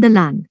them from the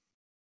land.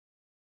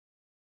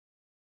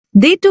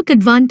 They took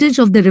advantage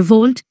of the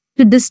revolt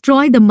to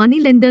destroy the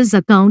moneylenders'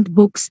 account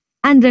books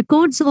and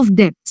records of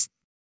debts.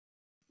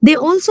 They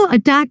also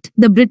attacked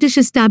the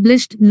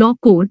British-established law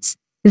courts,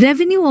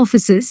 revenue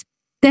offices,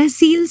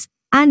 tehsils,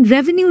 and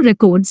revenue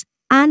records,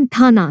 and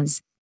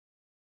thanas.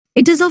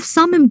 It is of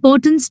some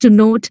importance to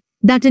note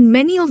that in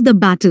many of the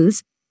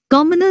battles,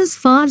 commoners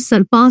far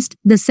surpassed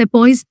the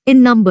sepoys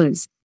in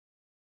numbers.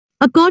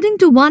 According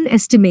to one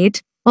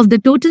estimate, of the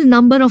total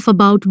number of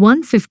about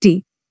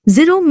 150,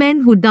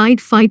 men who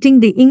died fighting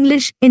the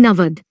English in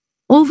Awadh,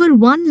 over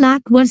 1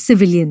 lakh were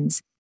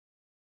civilians.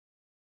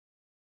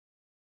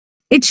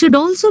 It should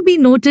also be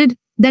noted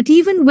that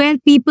even where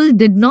people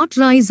did not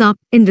rise up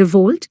in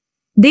revolt,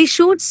 they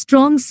showed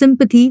strong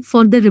sympathy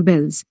for the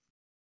rebels.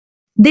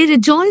 They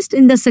rejoiced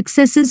in the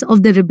successes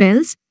of the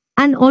rebels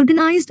and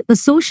organized a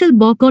social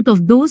boycott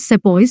of those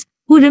sepoys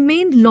who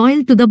remained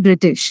loyal to the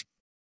British.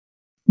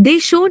 They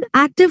showed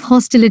active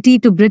hostility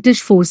to British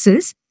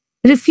forces,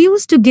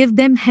 refused to give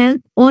them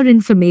help or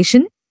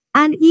information,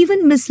 and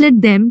even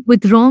misled them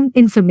with wrong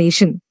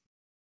information.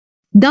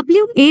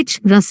 W.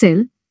 H.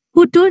 Russell,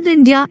 who toured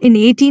India in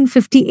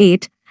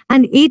 1858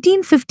 and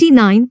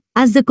 1859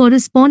 as the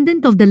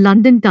correspondent of the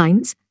London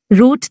Times,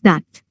 wrote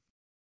that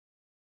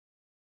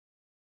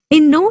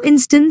in no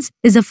instance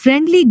is a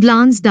friendly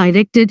glance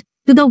directed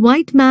to the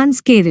white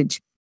man's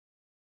carriage.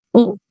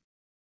 Oh,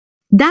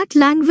 that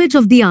language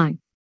of the eye!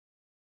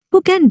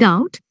 Who can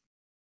doubt?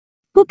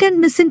 Who can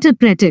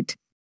misinterpret it?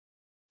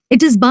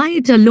 It is by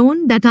it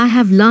alone that I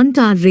have learnt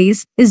our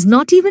race is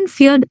not even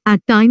feared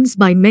at times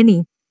by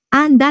many,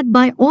 and that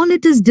by all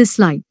it is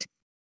disliked.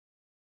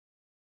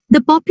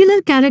 The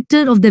popular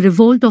character of the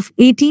revolt of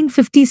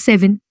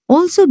 1857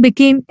 also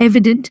became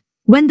evident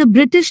when the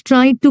British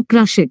tried to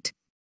crush it.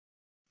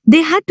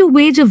 They had to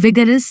wage a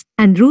vigorous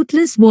and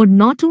ruthless war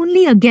not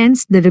only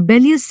against the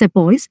rebellious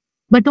sepoys,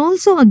 but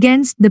also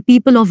against the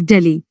people of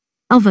Delhi,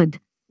 Awadh,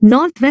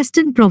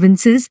 northwestern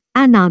provinces,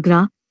 and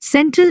Agra,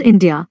 central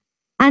India,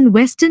 and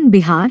western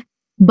Bihar,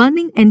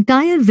 burning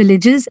entire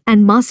villages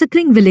and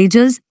massacring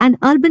villagers and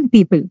urban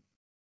people.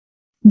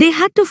 They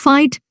had to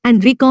fight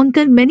and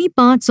reconquer many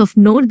parts of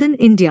northern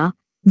India,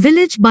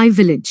 village by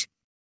village.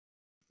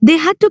 They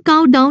had to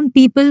cow down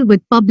people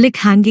with public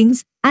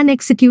hangings and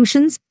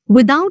executions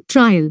without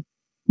trial,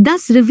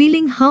 thus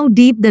revealing how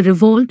deep the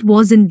revolt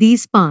was in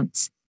these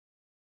parts.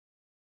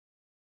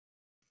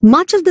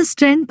 Much of the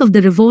strength of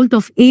the revolt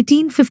of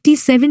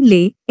 1857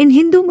 lay in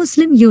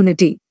Hindu-Muslim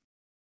unity.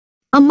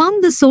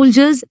 Among the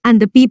soldiers and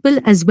the people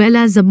as well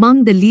as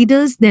among the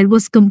leaders there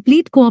was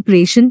complete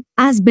cooperation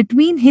as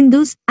between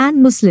Hindus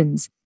and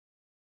Muslims.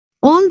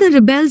 All the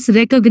rebels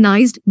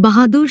recognized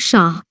Bahadur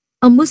Shah,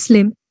 a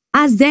Muslim,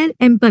 as their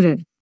emperor.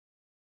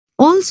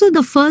 Also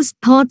the first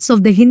thoughts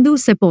of the Hindu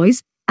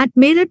sepoys at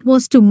Meerut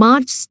was to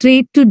march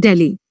straight to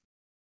Delhi.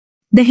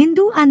 The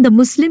Hindu and the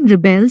Muslim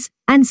rebels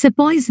and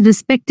sepoys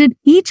respected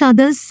each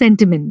other's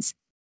sentiments.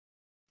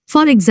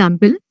 For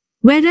example,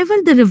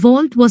 wherever the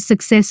revolt was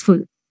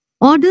successful,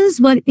 orders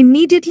were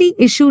immediately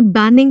issued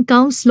banning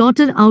cow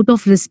slaughter out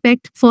of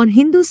respect for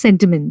Hindu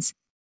sentiments.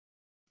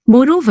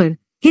 Moreover,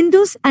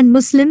 Hindus and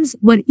Muslims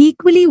were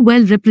equally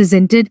well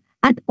represented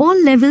at all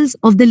levels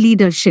of the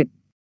leadership.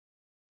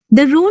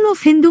 The role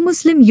of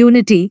Hindu-Muslim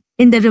unity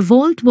in the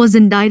revolt was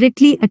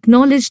indirectly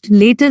acknowledged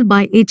later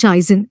by H.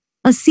 Eisen,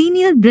 a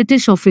senior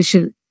British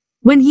official,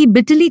 when he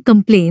bitterly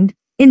complained,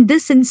 "In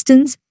this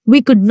instance,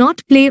 we could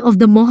not play of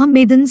the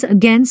Mohammedans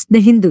against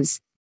the Hindus."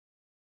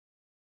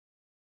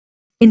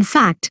 In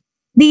fact,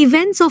 the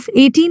events of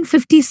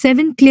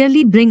 1857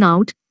 clearly bring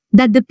out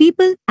that the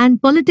people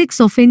and politics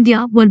of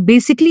India were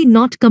basically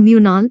not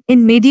communal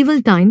in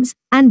medieval times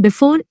and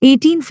before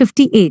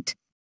 1858.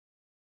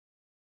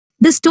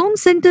 The storm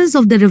centers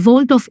of the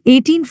revolt of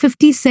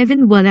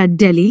 1857 were at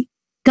Delhi,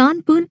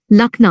 Kanpur,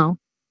 Lucknow,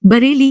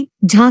 Bareilly,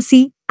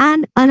 Jhansi,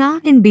 and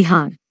Ara in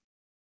Bihar.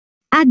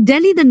 At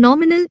Delhi, the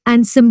nominal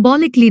and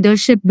symbolic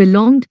leadership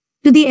belonged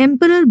to the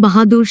Emperor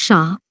Bahadur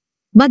Shah,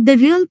 but the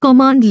real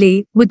command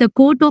lay with a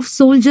court of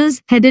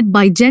soldiers headed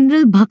by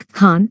General Bakht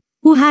Khan,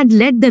 who had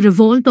led the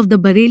revolt of the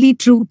Bareilly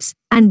troops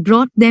and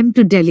brought them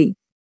to Delhi.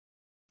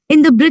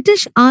 In the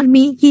British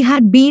army, he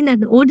had been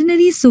an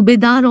ordinary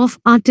subedar of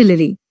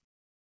artillery.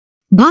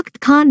 Bakht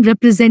Khan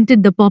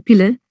represented the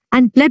popular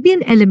and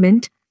plebeian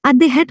element at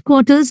the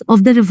headquarters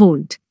of the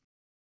revolt.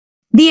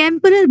 The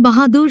Emperor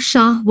Bahadur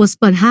Shah was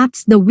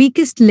perhaps the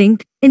weakest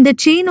link in the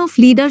chain of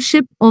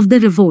leadership of the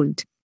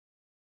revolt.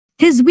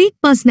 His weak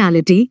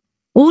personality,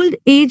 old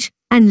age,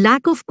 and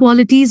lack of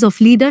qualities of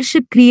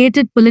leadership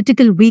created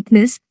political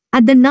weakness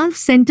at the nerve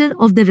center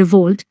of the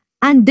revolt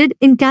and did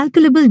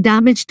incalculable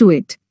damage to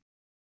it.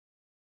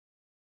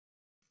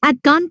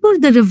 At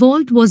Kanpur, the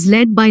revolt was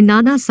led by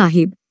Nana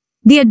Sahib,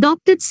 the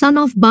adopted son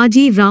of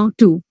Baji Rao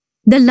II,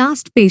 the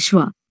last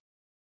Peshwa.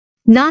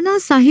 Nana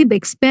Sahib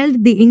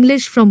expelled the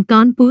English from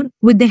Kanpur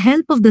with the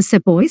help of the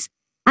sepoys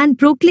and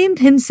proclaimed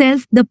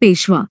himself the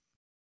Peshwa.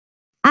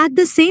 At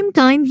the same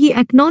time, he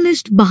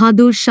acknowledged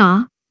Bahadur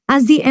Shah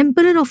as the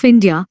Emperor of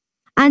India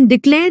and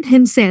declared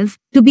himself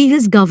to be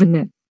his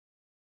governor.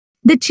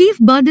 The chief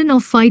burden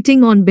of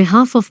fighting on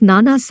behalf of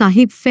Nana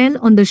Sahib fell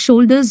on the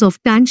shoulders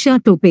of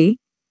Tanshah Tope,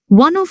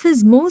 one of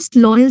his most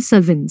loyal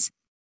servants.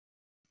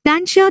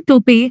 Tanshah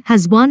Tope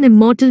has won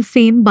immortal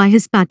fame by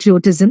his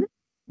patriotism,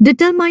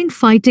 determined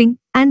fighting,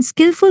 and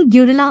skillful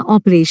guerrilla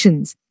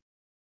operations.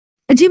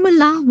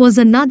 Ajimullah was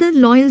another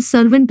loyal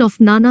servant of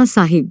Nana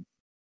Sahib.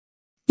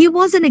 He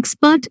was an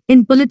expert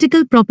in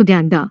political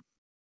propaganda.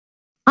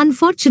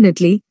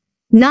 Unfortunately,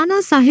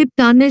 Nana Sahib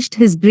tarnished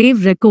his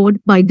brave record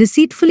by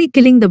deceitfully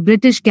killing the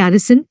British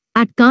garrison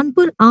at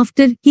Kanpur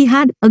after he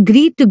had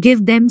agreed to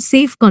give them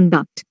safe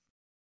conduct.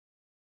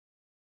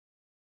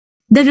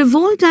 The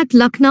revolt at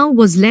Lucknow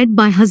was led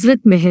by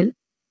Hazrat Mahal,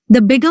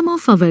 the Begum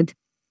of Awadh,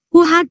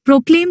 who had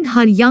proclaimed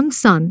her young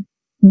son,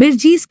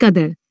 Birjis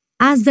Qadar,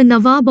 as the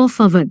Nawab of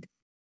Awadh.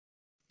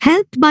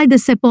 Helped by the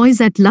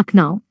sepoys at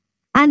Lucknow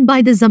and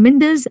by the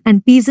zamindars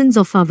and peasants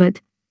of Awadh,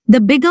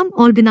 the Begum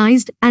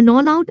organized an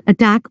all-out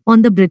attack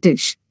on the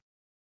British.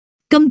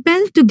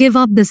 Compelled to give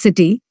up the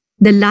city,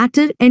 the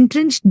latter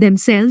entrenched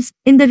themselves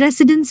in the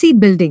Residency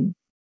building.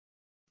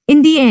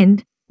 In the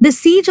end, the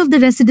siege of the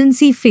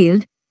Residency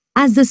failed,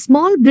 as the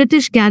small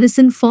British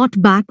garrison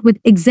fought back with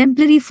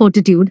exemplary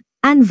fortitude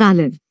and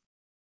valor.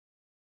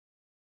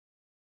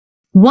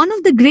 One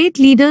of the great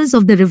leaders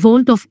of the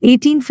revolt of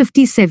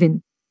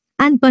 1857,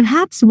 and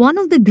perhaps one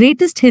of the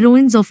greatest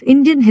heroines of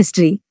Indian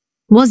history,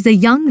 was the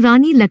young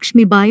Rani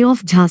Lakshmibai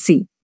of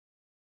Jhansi.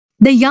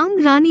 The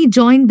young Rani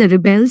joined the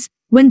rebels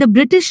when the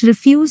British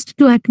refused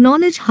to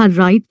acknowledge her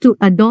right to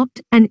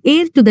adopt an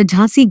heir to the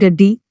Jhansi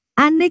Gaddi,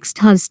 annexed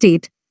her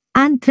state,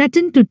 and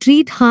threatened to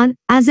treat her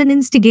as an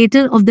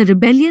instigator of the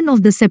rebellion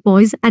of the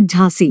sepoys at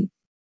Jhansi.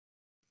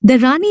 The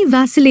Rani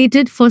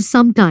vacillated for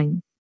some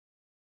time.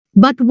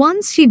 But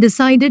once she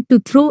decided to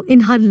throw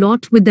in her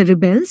lot with the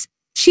rebels,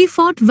 she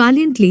fought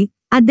valiantly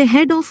at the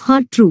head of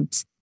her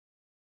troops.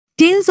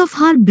 Tales of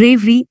her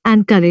bravery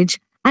and courage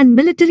and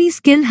military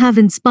skill have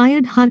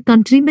inspired her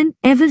countrymen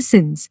ever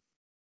since.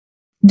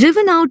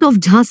 Driven out of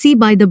Jhansi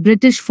by the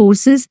British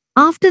forces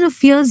after a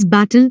fierce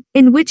battle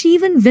in which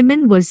even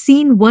women were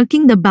seen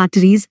working the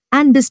batteries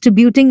and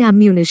distributing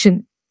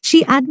ammunition,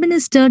 she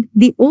administered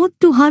the oath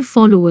to her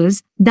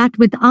followers that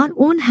with our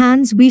own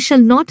hands we shall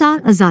not our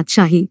Azad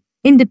Shahi,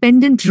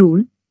 independent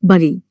rule,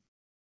 bury.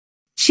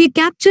 She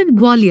captured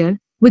Gwalior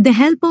with the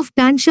help of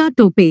Tanshah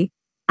Tope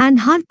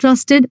and her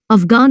trusted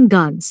Afghan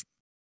guards.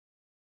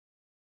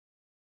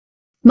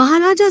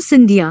 Maharaja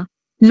Scindia,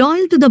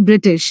 loyal to the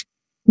British,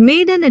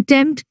 made an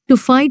attempt to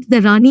fight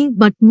the Rani,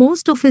 but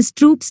most of his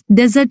troops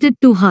deserted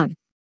to her.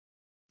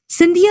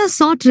 Scindia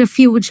sought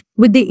refuge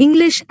with the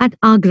English at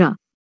Agra.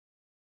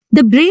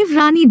 The brave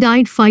Rani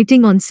died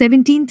fighting on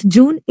 17th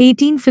June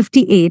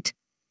 1858,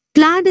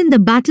 clad in the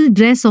battle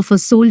dress of a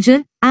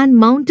soldier and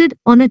mounted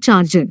on a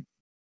charger.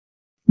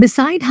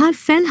 Beside her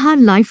fell her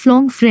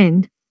lifelong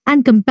friend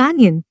and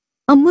companion,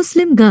 a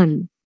Muslim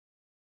girl.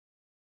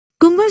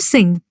 Kunwar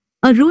Singh,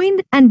 a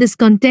ruined and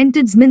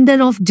discontented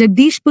Zmindar of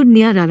Jagdishpur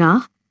near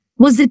Arrah,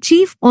 was the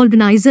chief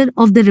organizer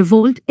of the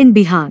revolt in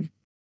Bihar.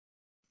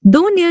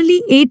 Though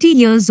nearly 80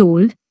 years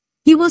old,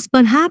 he was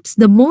perhaps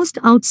the most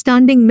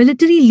outstanding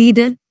military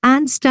leader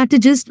and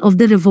strategist of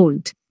the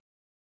revolt.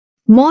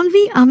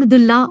 Maulvi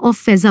Ahmadullah of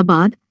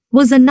Faizabad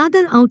was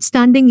another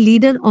outstanding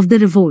leader of the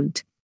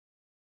revolt.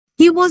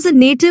 He was a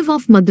native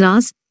of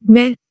Madras,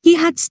 where he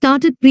had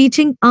started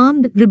preaching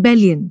armed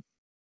rebellion.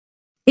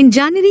 In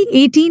January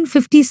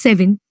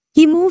 1857,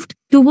 he moved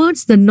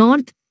towards the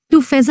north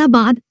to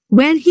Faizabad,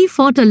 where he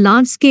fought a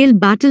large-scale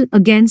battle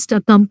against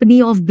a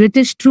company of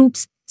British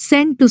troops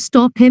sent to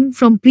stop him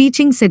from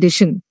preaching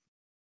sedition.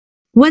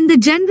 When the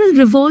general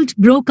revolt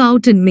broke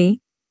out in May,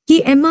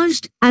 he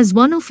emerged as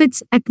one of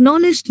its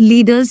acknowledged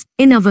leaders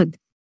in Awadh.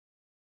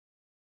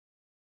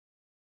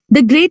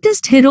 The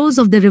greatest heroes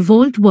of the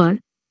revolt were,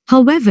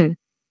 however,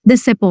 the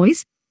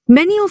sepoys,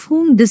 many of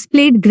whom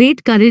displayed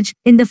great courage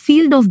in the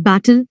field of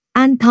battle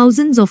and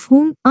thousands of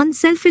whom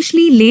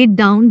unselfishly laid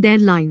down their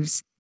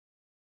lives.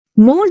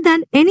 More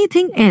than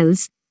anything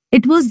else,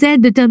 it was their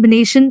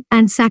determination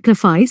and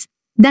sacrifice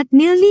that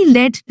nearly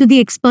led to the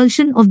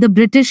expulsion of the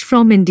British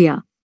from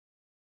India.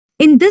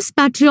 In this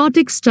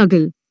patriotic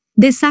struggle,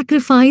 they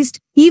sacrificed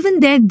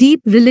even their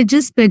deep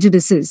religious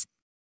prejudices.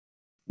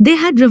 They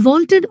had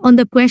revolted on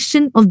the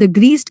question of the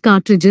greased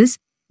cartridges,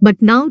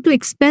 but now to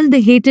expel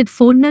the hated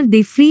foreigner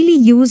they freely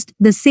used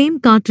the same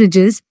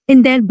cartridges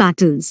in their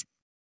battles.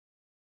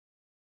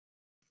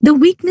 The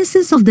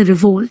weaknesses of the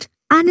revolt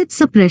and its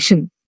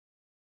suppression.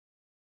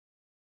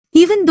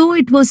 Even though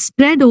it was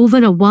spread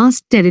over a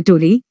vast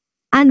territory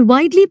and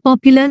widely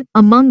popular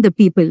among the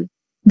people,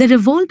 the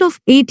revolt of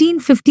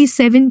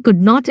 1857 could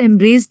not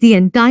embrace the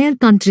entire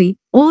country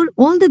or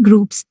all the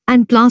groups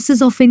and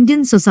classes of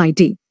Indian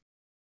society.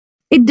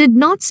 It did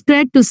not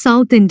spread to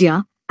South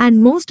India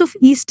and most of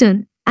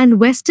Eastern and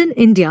Western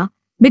India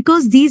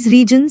because these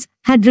regions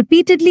had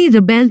repeatedly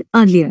rebelled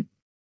earlier.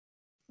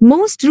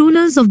 Most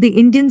rulers of the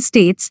Indian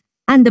states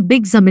and the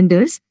big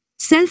zamindars,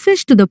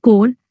 selfish to the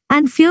core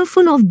and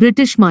fearful of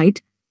British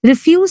might,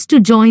 refused to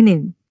join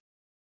in.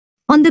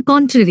 On the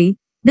contrary,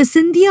 the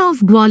Sindhia of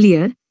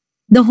Gwalior,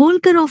 the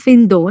Holkar of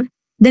Indore,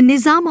 the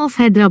Nizam of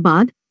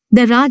Hyderabad,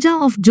 the Raja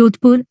of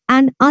Jodhpur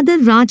and other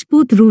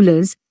Rajput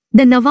rulers,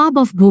 the Nawab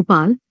of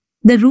Bhopal,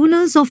 the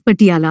rulers of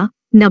Patiala,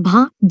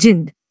 Nabha,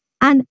 Jind,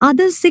 and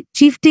other Sikh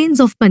chieftains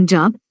of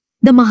Punjab,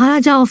 the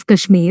Maharaja of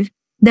Kashmir,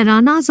 the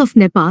Ranas of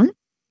Nepal,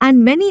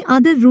 and many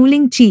other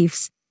ruling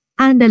chiefs,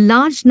 and a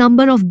large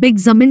number of big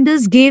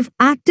zamindars gave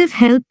active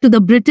help to the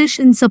British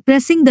in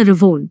suppressing the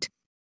revolt.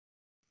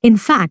 In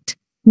fact,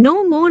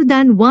 no more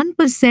than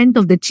 1%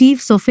 of the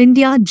chiefs of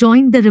India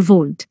joined the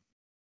revolt.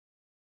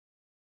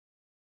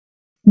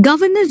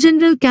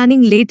 Governor-General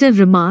Canning later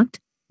remarked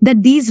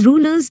that these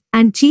rulers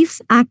and chiefs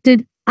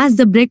acted as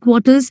the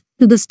breakwaters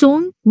to the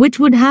storm which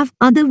would have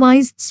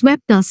otherwise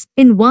swept us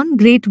in one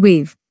great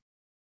wave.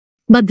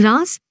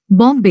 Madras,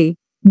 Bombay,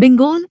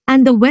 Bengal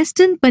and the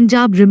western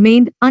Punjab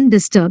remained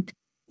undisturbed,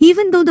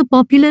 even though the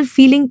popular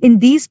feeling in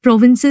these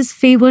provinces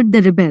favored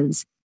the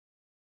rebels.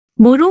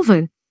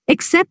 Moreover,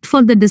 except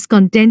for the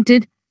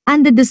discontented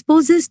and the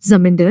dispossessed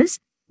zamindars,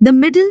 the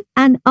middle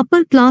and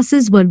upper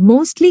classes were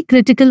mostly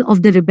critical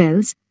of the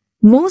rebels.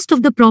 Most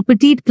of the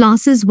propertied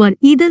classes were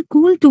either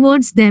cool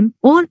towards them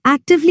or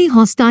actively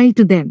hostile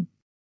to them.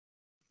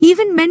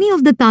 Even many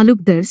of the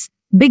talukdars,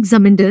 big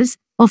zamindars,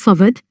 of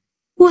Awadh,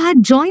 who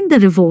had joined the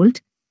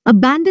revolt,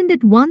 abandoned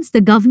it once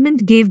the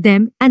government gave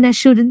them an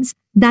assurance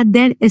that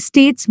their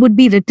estates would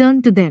be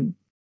returned to them.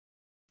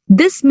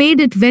 This made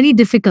it very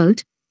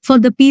difficult for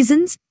the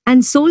peasants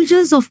and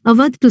soldiers of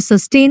Awadh to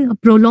sustain a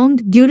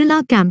prolonged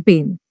guerrilla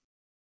campaign.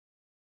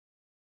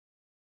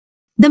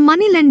 The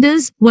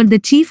moneylenders were the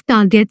chief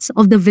targets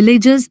of the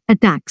villagers'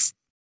 attacks.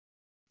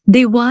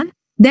 They were,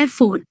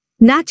 therefore,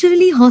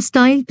 naturally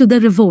hostile to the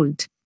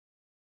revolt.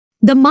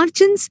 The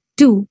merchants,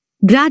 too,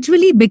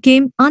 gradually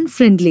became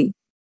unfriendly.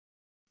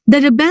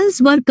 The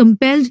rebels were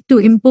compelled to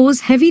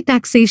impose heavy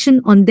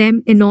taxation on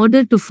them in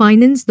order to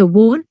finance the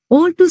war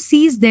or to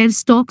seize their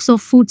stocks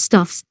of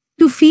foodstuffs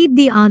to feed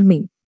the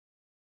army.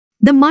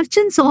 The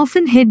merchants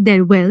often hid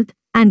their wealth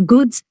and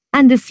goods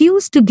and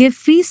refused to give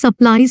free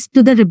supplies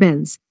to the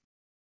rebels.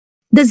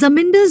 The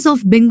zamindars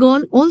of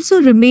Bengal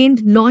also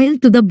remained loyal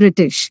to the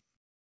British.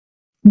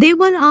 They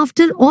were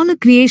after all a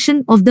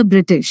creation of the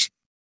British.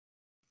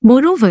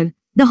 Moreover,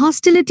 the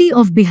hostility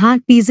of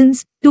Bihar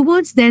peasants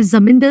towards their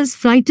zamindars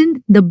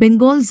frightened the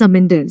Bengal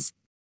zamindars.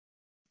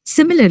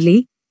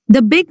 Similarly,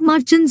 the big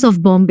merchants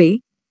of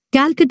Bombay,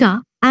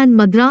 Calcutta, and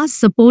Madras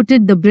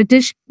supported the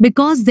British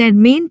because their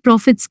main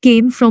profits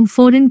came from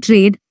foreign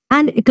trade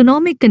and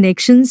economic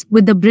connections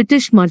with the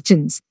British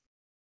merchants.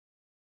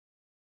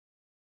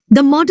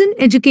 The modern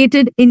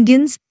educated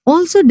Indians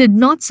also did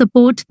not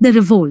support the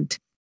revolt.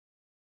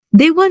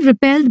 They were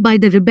repelled by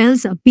the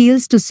rebels'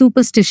 appeals to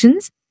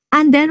superstitions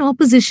and their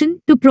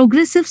opposition to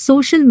progressive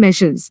social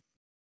measures.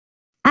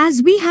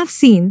 As we have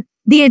seen,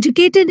 the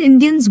educated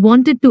Indians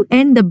wanted to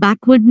end the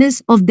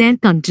backwardness of their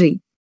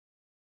country.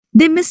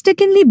 They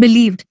mistakenly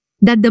believed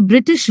that the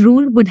British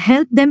rule would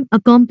help them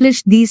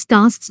accomplish these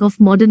tasks of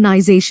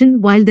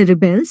modernization while the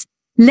rebels,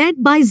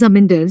 led by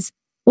zamindars,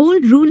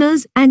 old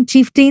rulers and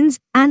chieftains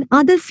and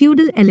other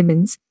feudal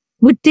elements,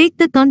 would take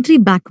the country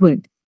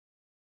backward.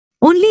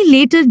 Only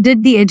later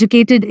did the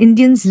educated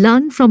Indians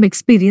learn from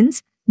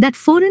experience that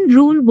foreign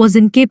rule was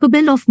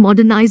incapable of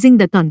modernizing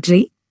the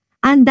country,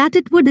 and that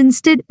it would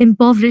instead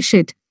impoverish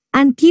it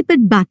and keep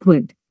it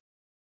backward.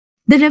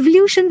 The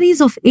revolutionaries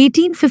of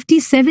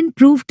 1857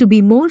 proved to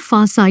be more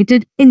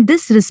far-sighted in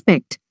this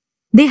respect.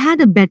 They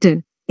had a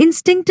better,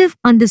 instinctive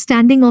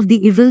understanding of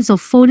the evils of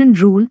foreign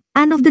rule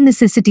and of the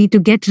necessity to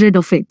get rid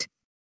of it.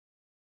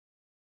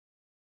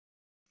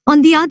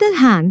 On the other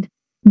hand,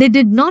 they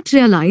did not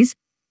realize,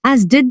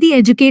 as did the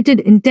educated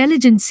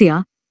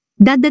intelligentsia,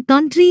 that the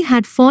country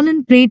had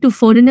fallen prey to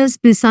foreigners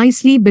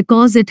precisely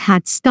because it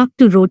had stuck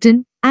to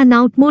rotten and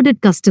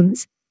outmoded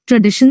customs,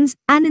 traditions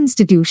and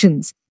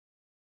institutions.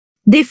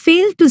 They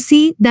failed to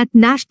see that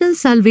national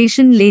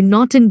salvation lay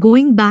not in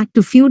going back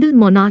to feudal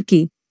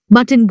monarchy,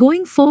 but in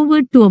going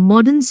forward to a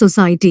modern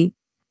society,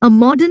 a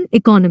modern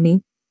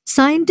economy,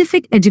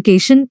 scientific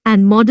education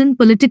and modern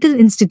political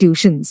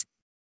institutions.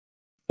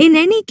 In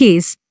any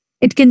case,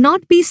 it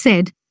cannot be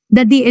said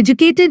that the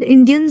educated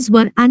Indians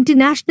were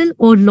anti-national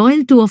or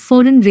loyal to a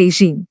foreign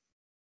regime.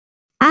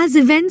 As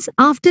events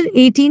after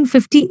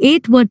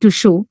 1858 were to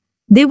show,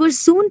 they were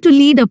soon to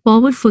lead a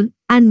powerful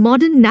and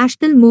modern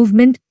national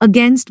movement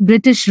against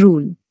British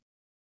rule.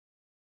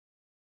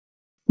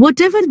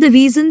 Whatever the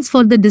reasons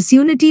for the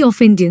disunity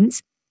of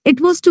Indians, it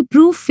was to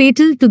prove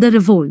fatal to the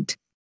revolt.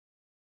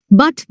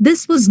 But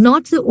this was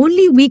not the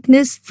only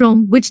weakness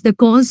from which the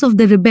cause of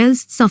the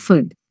rebels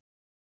suffered.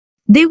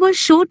 They were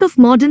short of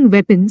modern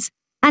weapons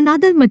and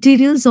other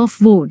materials of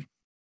war.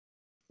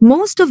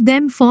 Most of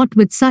them fought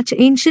with such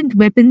ancient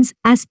weapons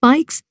as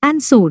pikes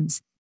and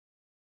swords.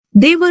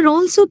 They were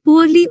also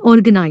poorly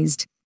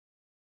organized.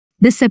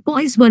 The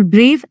sepoys were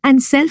brave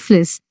and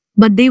selfless,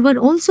 but they were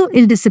also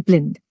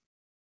ill-disciplined.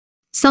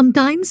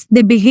 Sometimes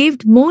they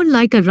behaved more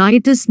like a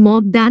riotous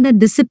mob than a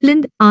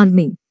disciplined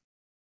army.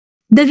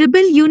 The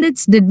rebel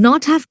units did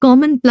not have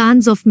common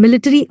plans of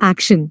military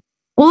action,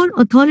 or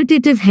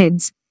authoritative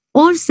heads,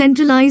 or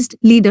centralized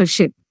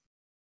leadership.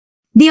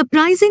 The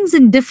uprisings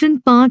in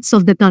different parts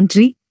of the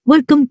country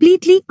were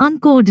completely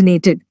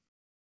uncoordinated.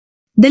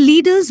 The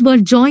leaders were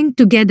joined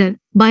together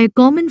by a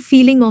common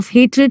feeling of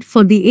hatred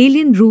for the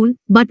alien rule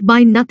but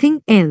by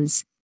nothing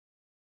else.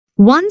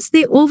 Once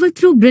they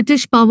overthrew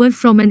British power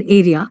from an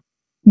area,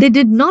 they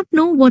did not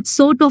know what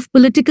sort of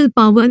political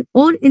power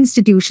or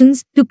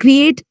institutions to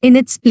create in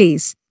its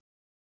place.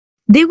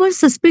 They were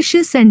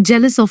suspicious and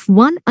jealous of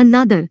one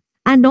another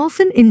and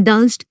often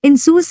indulged in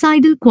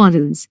suicidal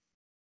quarrels.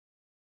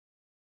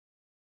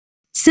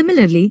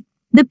 Similarly,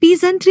 the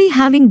peasantry,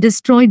 having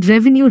destroyed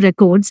revenue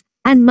records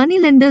and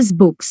moneylenders'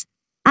 books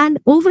and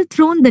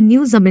overthrown the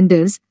new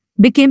zamindars,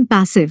 became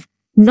passive,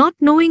 not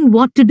knowing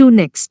what to do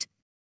next.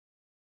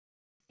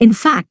 In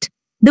fact,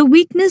 the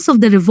weakness of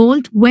the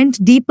revolt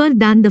went deeper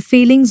than the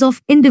failings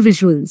of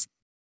individuals.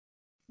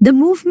 The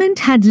movement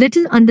had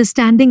little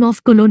understanding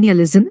of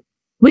colonialism,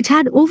 which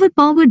had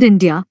overpowered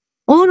India,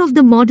 or of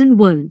the modern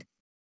world.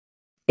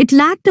 It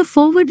lacked a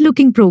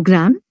forward-looking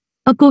program,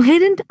 a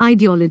coherent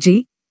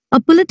ideology, a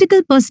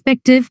political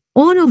perspective,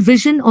 or a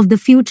vision of the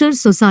future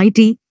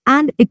society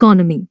and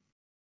economy.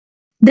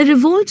 The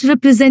revolt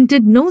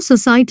represented no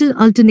societal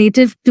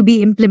alternative to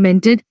be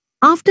implemented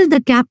after the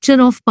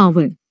capture of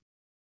power.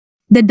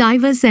 The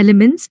diverse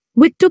elements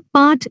which took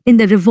part in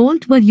the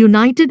revolt were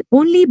united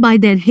only by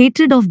their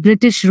hatred of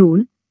British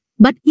rule,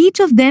 but each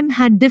of them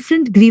had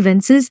different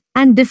grievances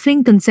and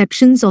differing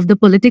conceptions of the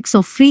politics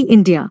of free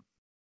India.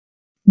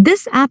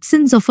 This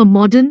absence of a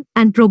modern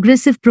and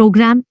progressive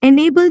program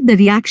enabled the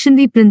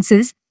reactionary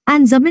princes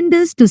and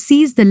zamindars to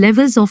seize the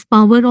levers of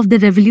power of the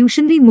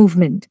revolutionary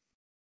movement.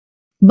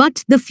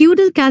 But the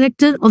feudal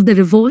character of the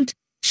revolt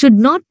should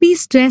not be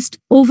stressed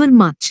over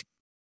much.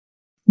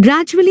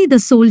 Gradually the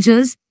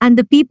soldiers and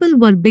the people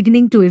were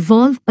beginning to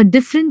evolve a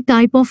different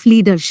type of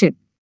leadership.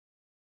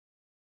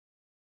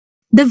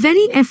 The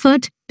very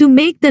effort to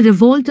make the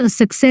revolt a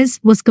success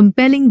was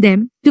compelling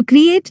them to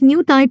create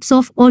new types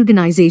of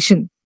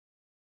organization.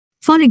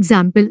 For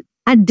example,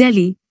 at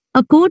Delhi,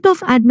 a court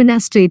of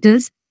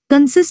administrators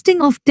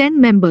consisting of 10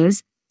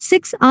 members,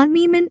 6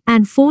 armymen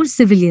and 4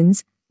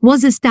 civilians,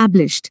 was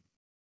established.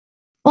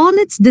 All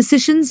its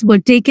decisions were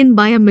taken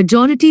by a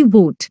majority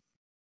vote.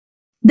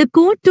 The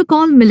court took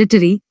all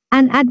military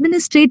and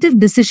administrative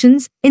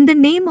decisions in the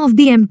name of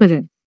the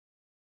emperor.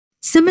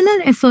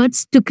 Similar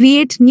efforts to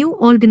create new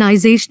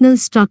organizational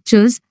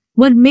structures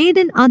were made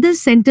in other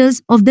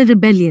centers of the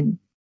rebellion.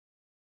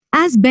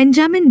 As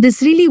Benjamin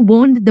Disraeli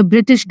warned the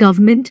British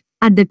government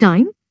at the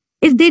time,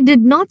 if they did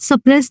not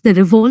suppress the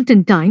revolt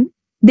in time,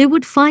 they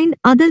would find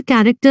other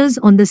characters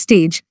on the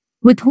stage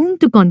with whom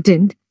to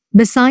contend,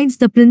 besides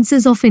the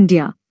princes of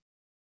India.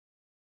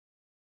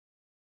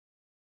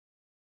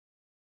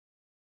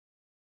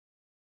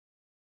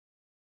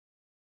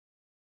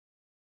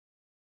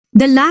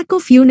 The lack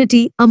of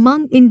unity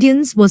among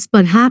Indians was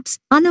perhaps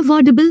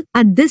unavoidable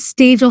at this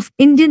stage of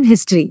Indian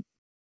history.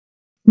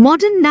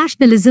 Modern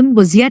nationalism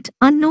was yet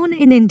unknown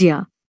in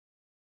India.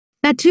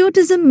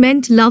 Patriotism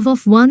meant love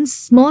of one's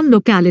small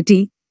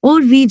locality or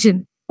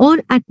region, or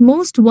at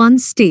most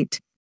one's state.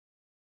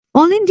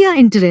 All India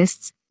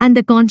interests and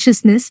the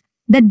consciousness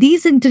that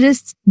these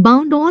interests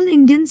bound all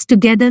Indians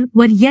together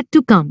were yet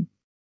to come.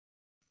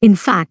 In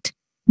fact,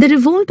 the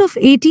revolt of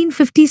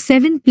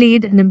 1857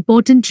 played an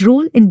important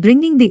role in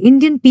bringing the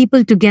Indian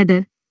people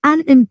together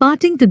and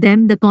imparting to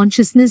them the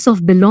consciousness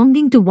of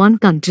belonging to one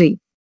country.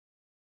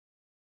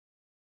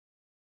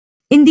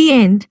 In the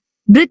end,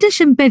 British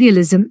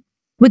imperialism,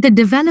 with a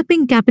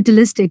developing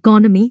capitalist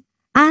economy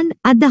and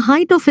at the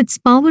height of its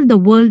power the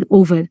world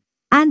over,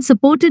 and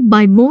supported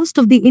by most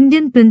of the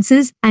Indian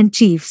princes and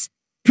chiefs,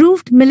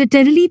 proved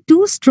militarily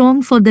too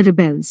strong for the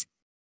rebels.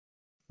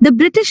 The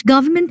British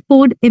government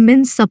poured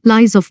immense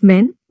supplies of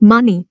men,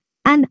 money,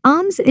 and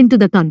arms into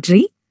the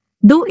country,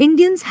 though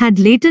Indians had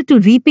later to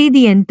repay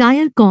the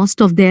entire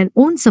cost of their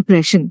own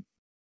suppression.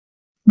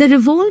 The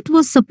revolt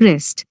was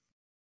suppressed.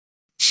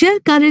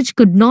 Sheer courage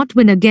could not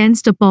win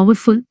against a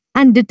powerful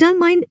and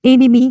determined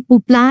enemy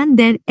who planned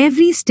their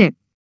every step.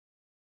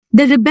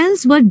 The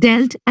rebels were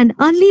dealt an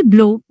early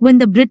blow when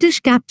the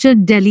British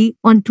captured Delhi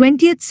on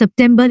 20th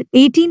September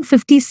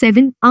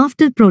 1857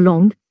 after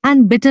prolonged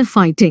and bitter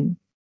fighting.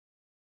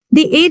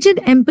 The aged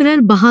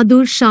Emperor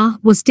Bahadur Shah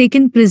was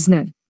taken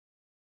prisoner.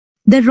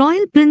 The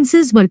royal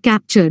princes were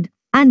captured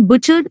and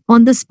butchered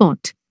on the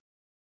spot.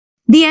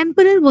 The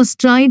emperor was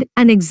tried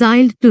and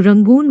exiled to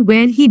Rangoon,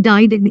 where he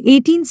died in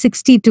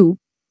 1862,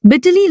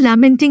 bitterly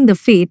lamenting the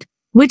fate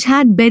which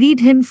had buried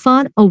him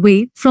far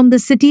away from the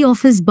city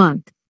of his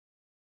birth.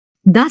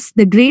 Thus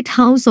the great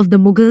house of the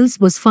Mughals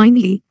was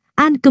finally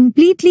and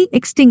completely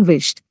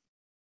extinguished.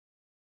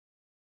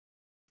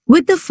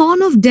 With the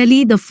fall of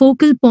Delhi, the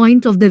focal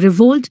point of the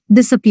revolt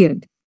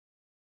disappeared.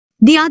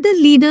 The other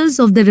leaders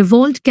of the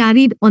revolt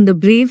carried on the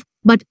brave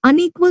but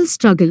unequal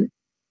struggle,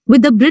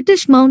 with the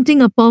British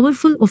mounting a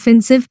powerful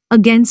offensive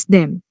against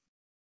them.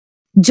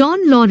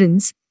 John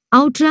Lawrence,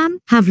 Outram,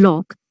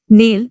 Havelock,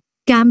 Neil,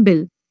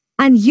 Campbell,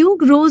 and Hugh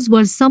Rose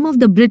were some of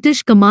the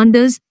British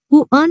commanders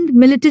who earned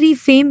military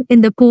fame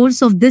in the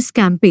course of this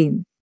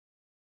campaign.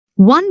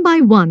 One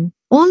by one,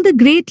 all the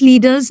great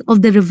leaders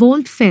of the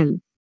revolt fell.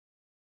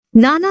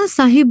 Nana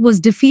Sahib was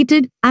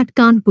defeated at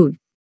Kanpur.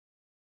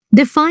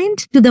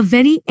 Defiant to the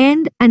very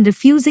end and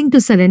refusing to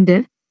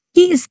surrender,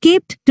 he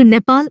escaped to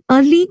Nepal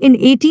early in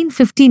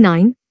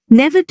 1859,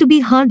 never to be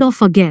heard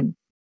of again.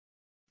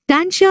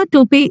 Tansha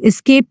Tope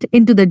escaped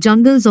into the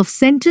jungles of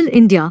central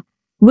India,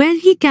 where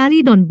he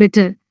carried on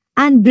bitter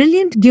and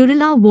brilliant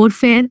guerrilla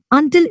warfare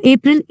until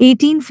April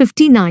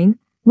 1859,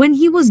 when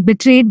he was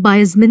betrayed by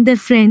his Minder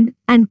friend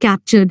and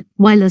captured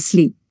while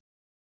asleep.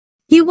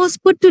 He was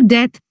put to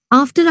death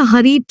after a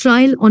hurried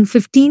trial on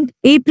 15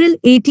 April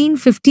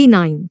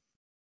 1859.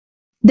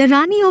 The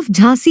Rani of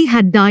Jhansi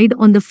had died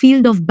on the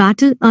field of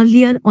battle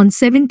earlier on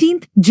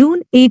 17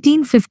 June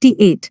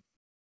 1858.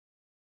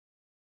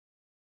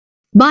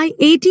 By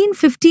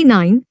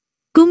 1859,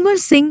 Kunwar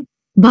Singh,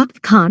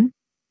 Bhakt Khan,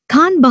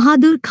 Khan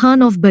Bahadur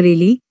Khan of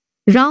Bareilly,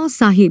 Rao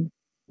Sahib,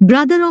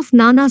 brother of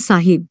Nana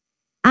Sahib,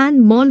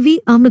 and Maulvi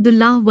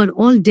Ahmadullah were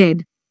all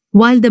dead,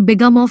 while the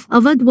Begum of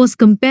Awadh was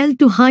compelled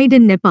to hide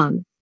in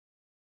Nepal.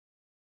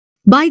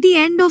 By the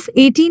end of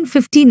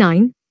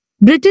 1859,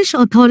 British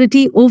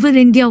authority over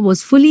India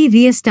was fully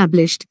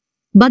re-established,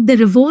 but the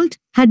revolt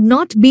had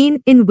not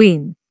been in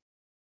vain.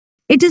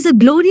 It is a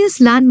glorious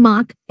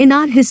landmark in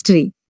our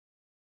history.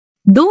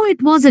 Though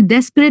it was a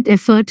desperate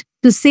effort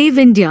to save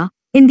India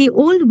in the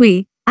old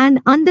way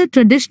and under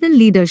traditional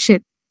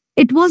leadership,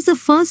 it was the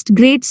first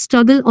great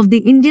struggle of the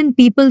Indian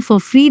people for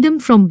freedom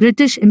from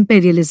British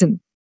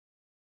imperialism.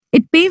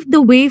 It paved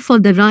the way for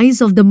the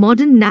rise of the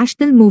modern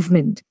national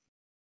movement.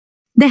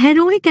 The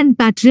heroic and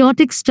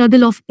patriotic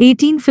struggle of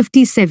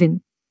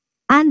 1857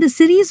 and the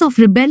series of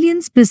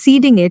rebellions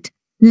preceding it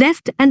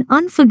left an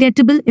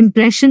unforgettable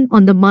impression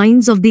on the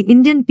minds of the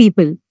Indian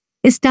people,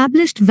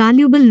 established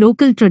valuable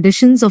local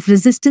traditions of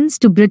resistance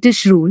to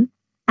British rule,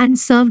 and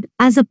served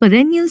as a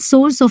perennial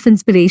source of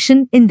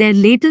inspiration in their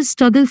later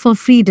struggle for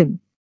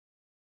freedom.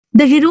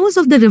 The heroes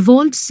of the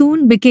revolt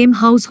soon became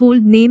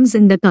household names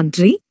in the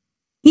country,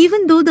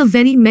 even though the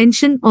very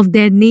mention of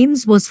their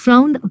names was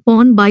frowned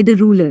upon by the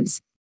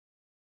rulers.